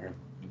 Yeah. Or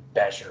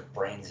bash her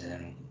brains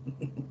in.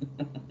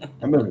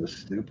 That movie was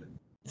stupid.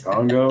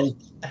 Congo.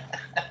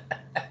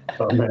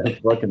 Oh, man,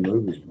 fucking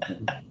movie,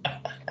 man.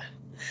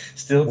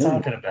 Still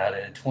talking about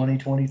it in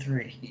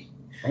 2023.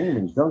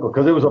 Amy Jungle,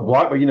 because it was a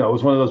block, but you know, it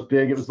was one of those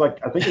big. It was like,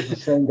 I think it's the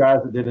same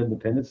guys that did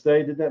Independence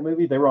Day did that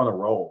movie. They were on a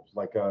roll.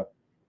 Like, I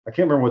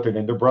can't remember what their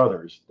name. They're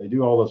brothers. They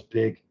do all those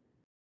big.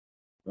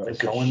 The is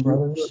it Coen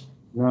brothers?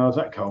 No, it's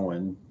not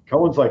Coen.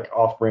 Coen's like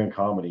off-brand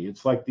comedy.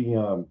 It's like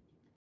the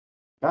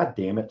God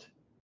damn it.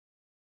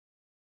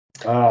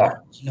 You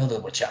know, the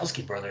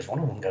Wachowski brothers, one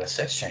of them got a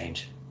sex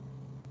change.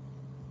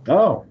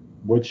 Oh,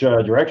 which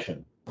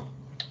direction?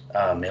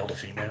 Male to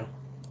female.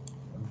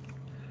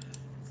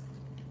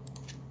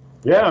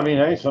 Yeah, I mean,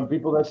 hey, some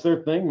people, that's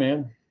their thing,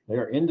 man. They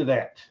are into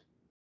that.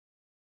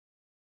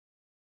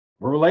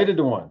 We're related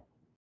to one.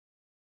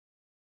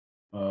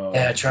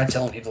 Yeah, I tried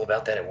telling people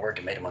about that at work.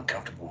 It made them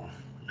uncomfortable.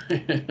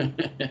 You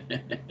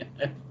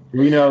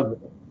know,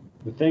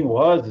 the thing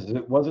was,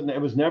 it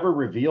was never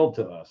revealed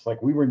to us.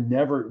 Like we're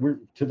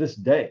to this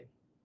day,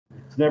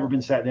 it's never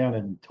been sat down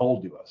and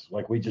told to us.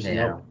 Like we just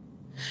know.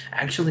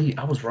 Actually,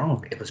 I was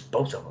wrong. It was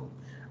both of them.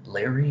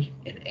 Larry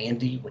and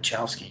Andy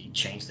Wachowski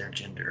changed their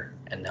gender,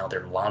 and now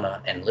they're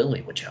Lana and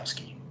Lily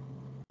Wachowski.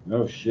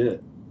 No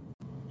shit.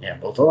 Yeah,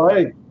 both of Well,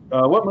 them. hey,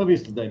 what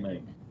movies did they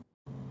make?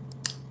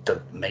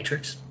 The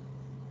Matrix.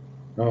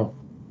 Oh.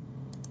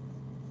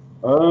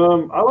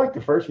 I like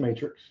the first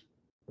Matrix.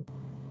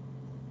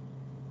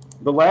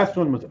 The last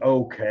one was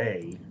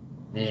okay.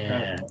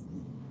 Yeah.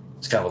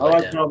 It's kind of I a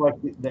like letdown. how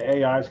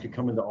the AIs could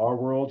come into our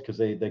world because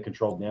they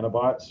controlled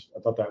nanobots.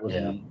 I thought that was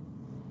neat.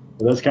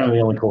 But that's kind of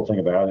the only cool thing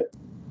about it.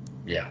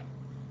 Yeah.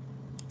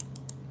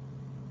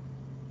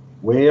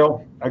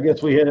 Well, I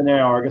guess we hit an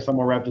hour. I guess I'm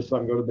gonna wrap this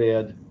up and go to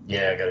bed.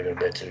 Yeah, I gotta go to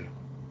bed too.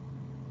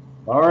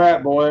 All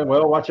right, boy.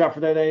 Well, watch out for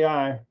that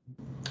AI.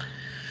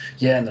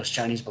 Yeah, and those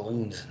Chinese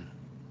balloons.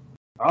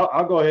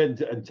 I'll go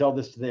ahead and tell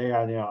this to the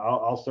AI now.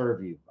 I'll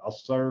serve you. I'll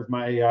serve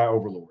my AI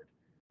overlord.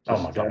 Oh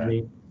my God.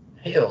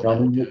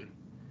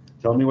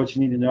 Tell me what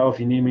you need to know. If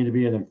you need me to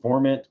be an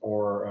informant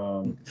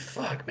or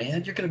Fuck,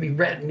 man, you're gonna be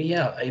ratting me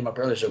out. Hey, my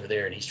brother's over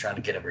there and he's trying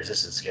to get a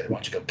resistance together. Why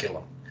don't you go kill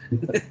him?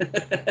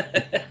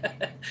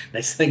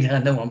 Next thing I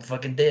know, I'm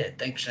fucking dead.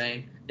 Thanks,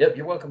 Shane. Yep,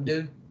 you're welcome,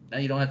 dude. Now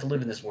you don't have to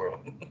live in this world.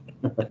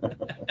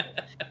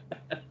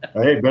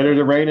 hey, better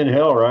to rain in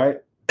hell, right?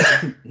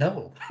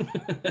 No.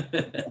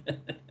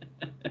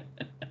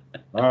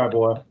 All right,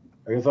 boy.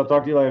 I guess I'll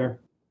talk to you later.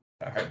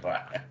 All right,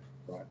 bye.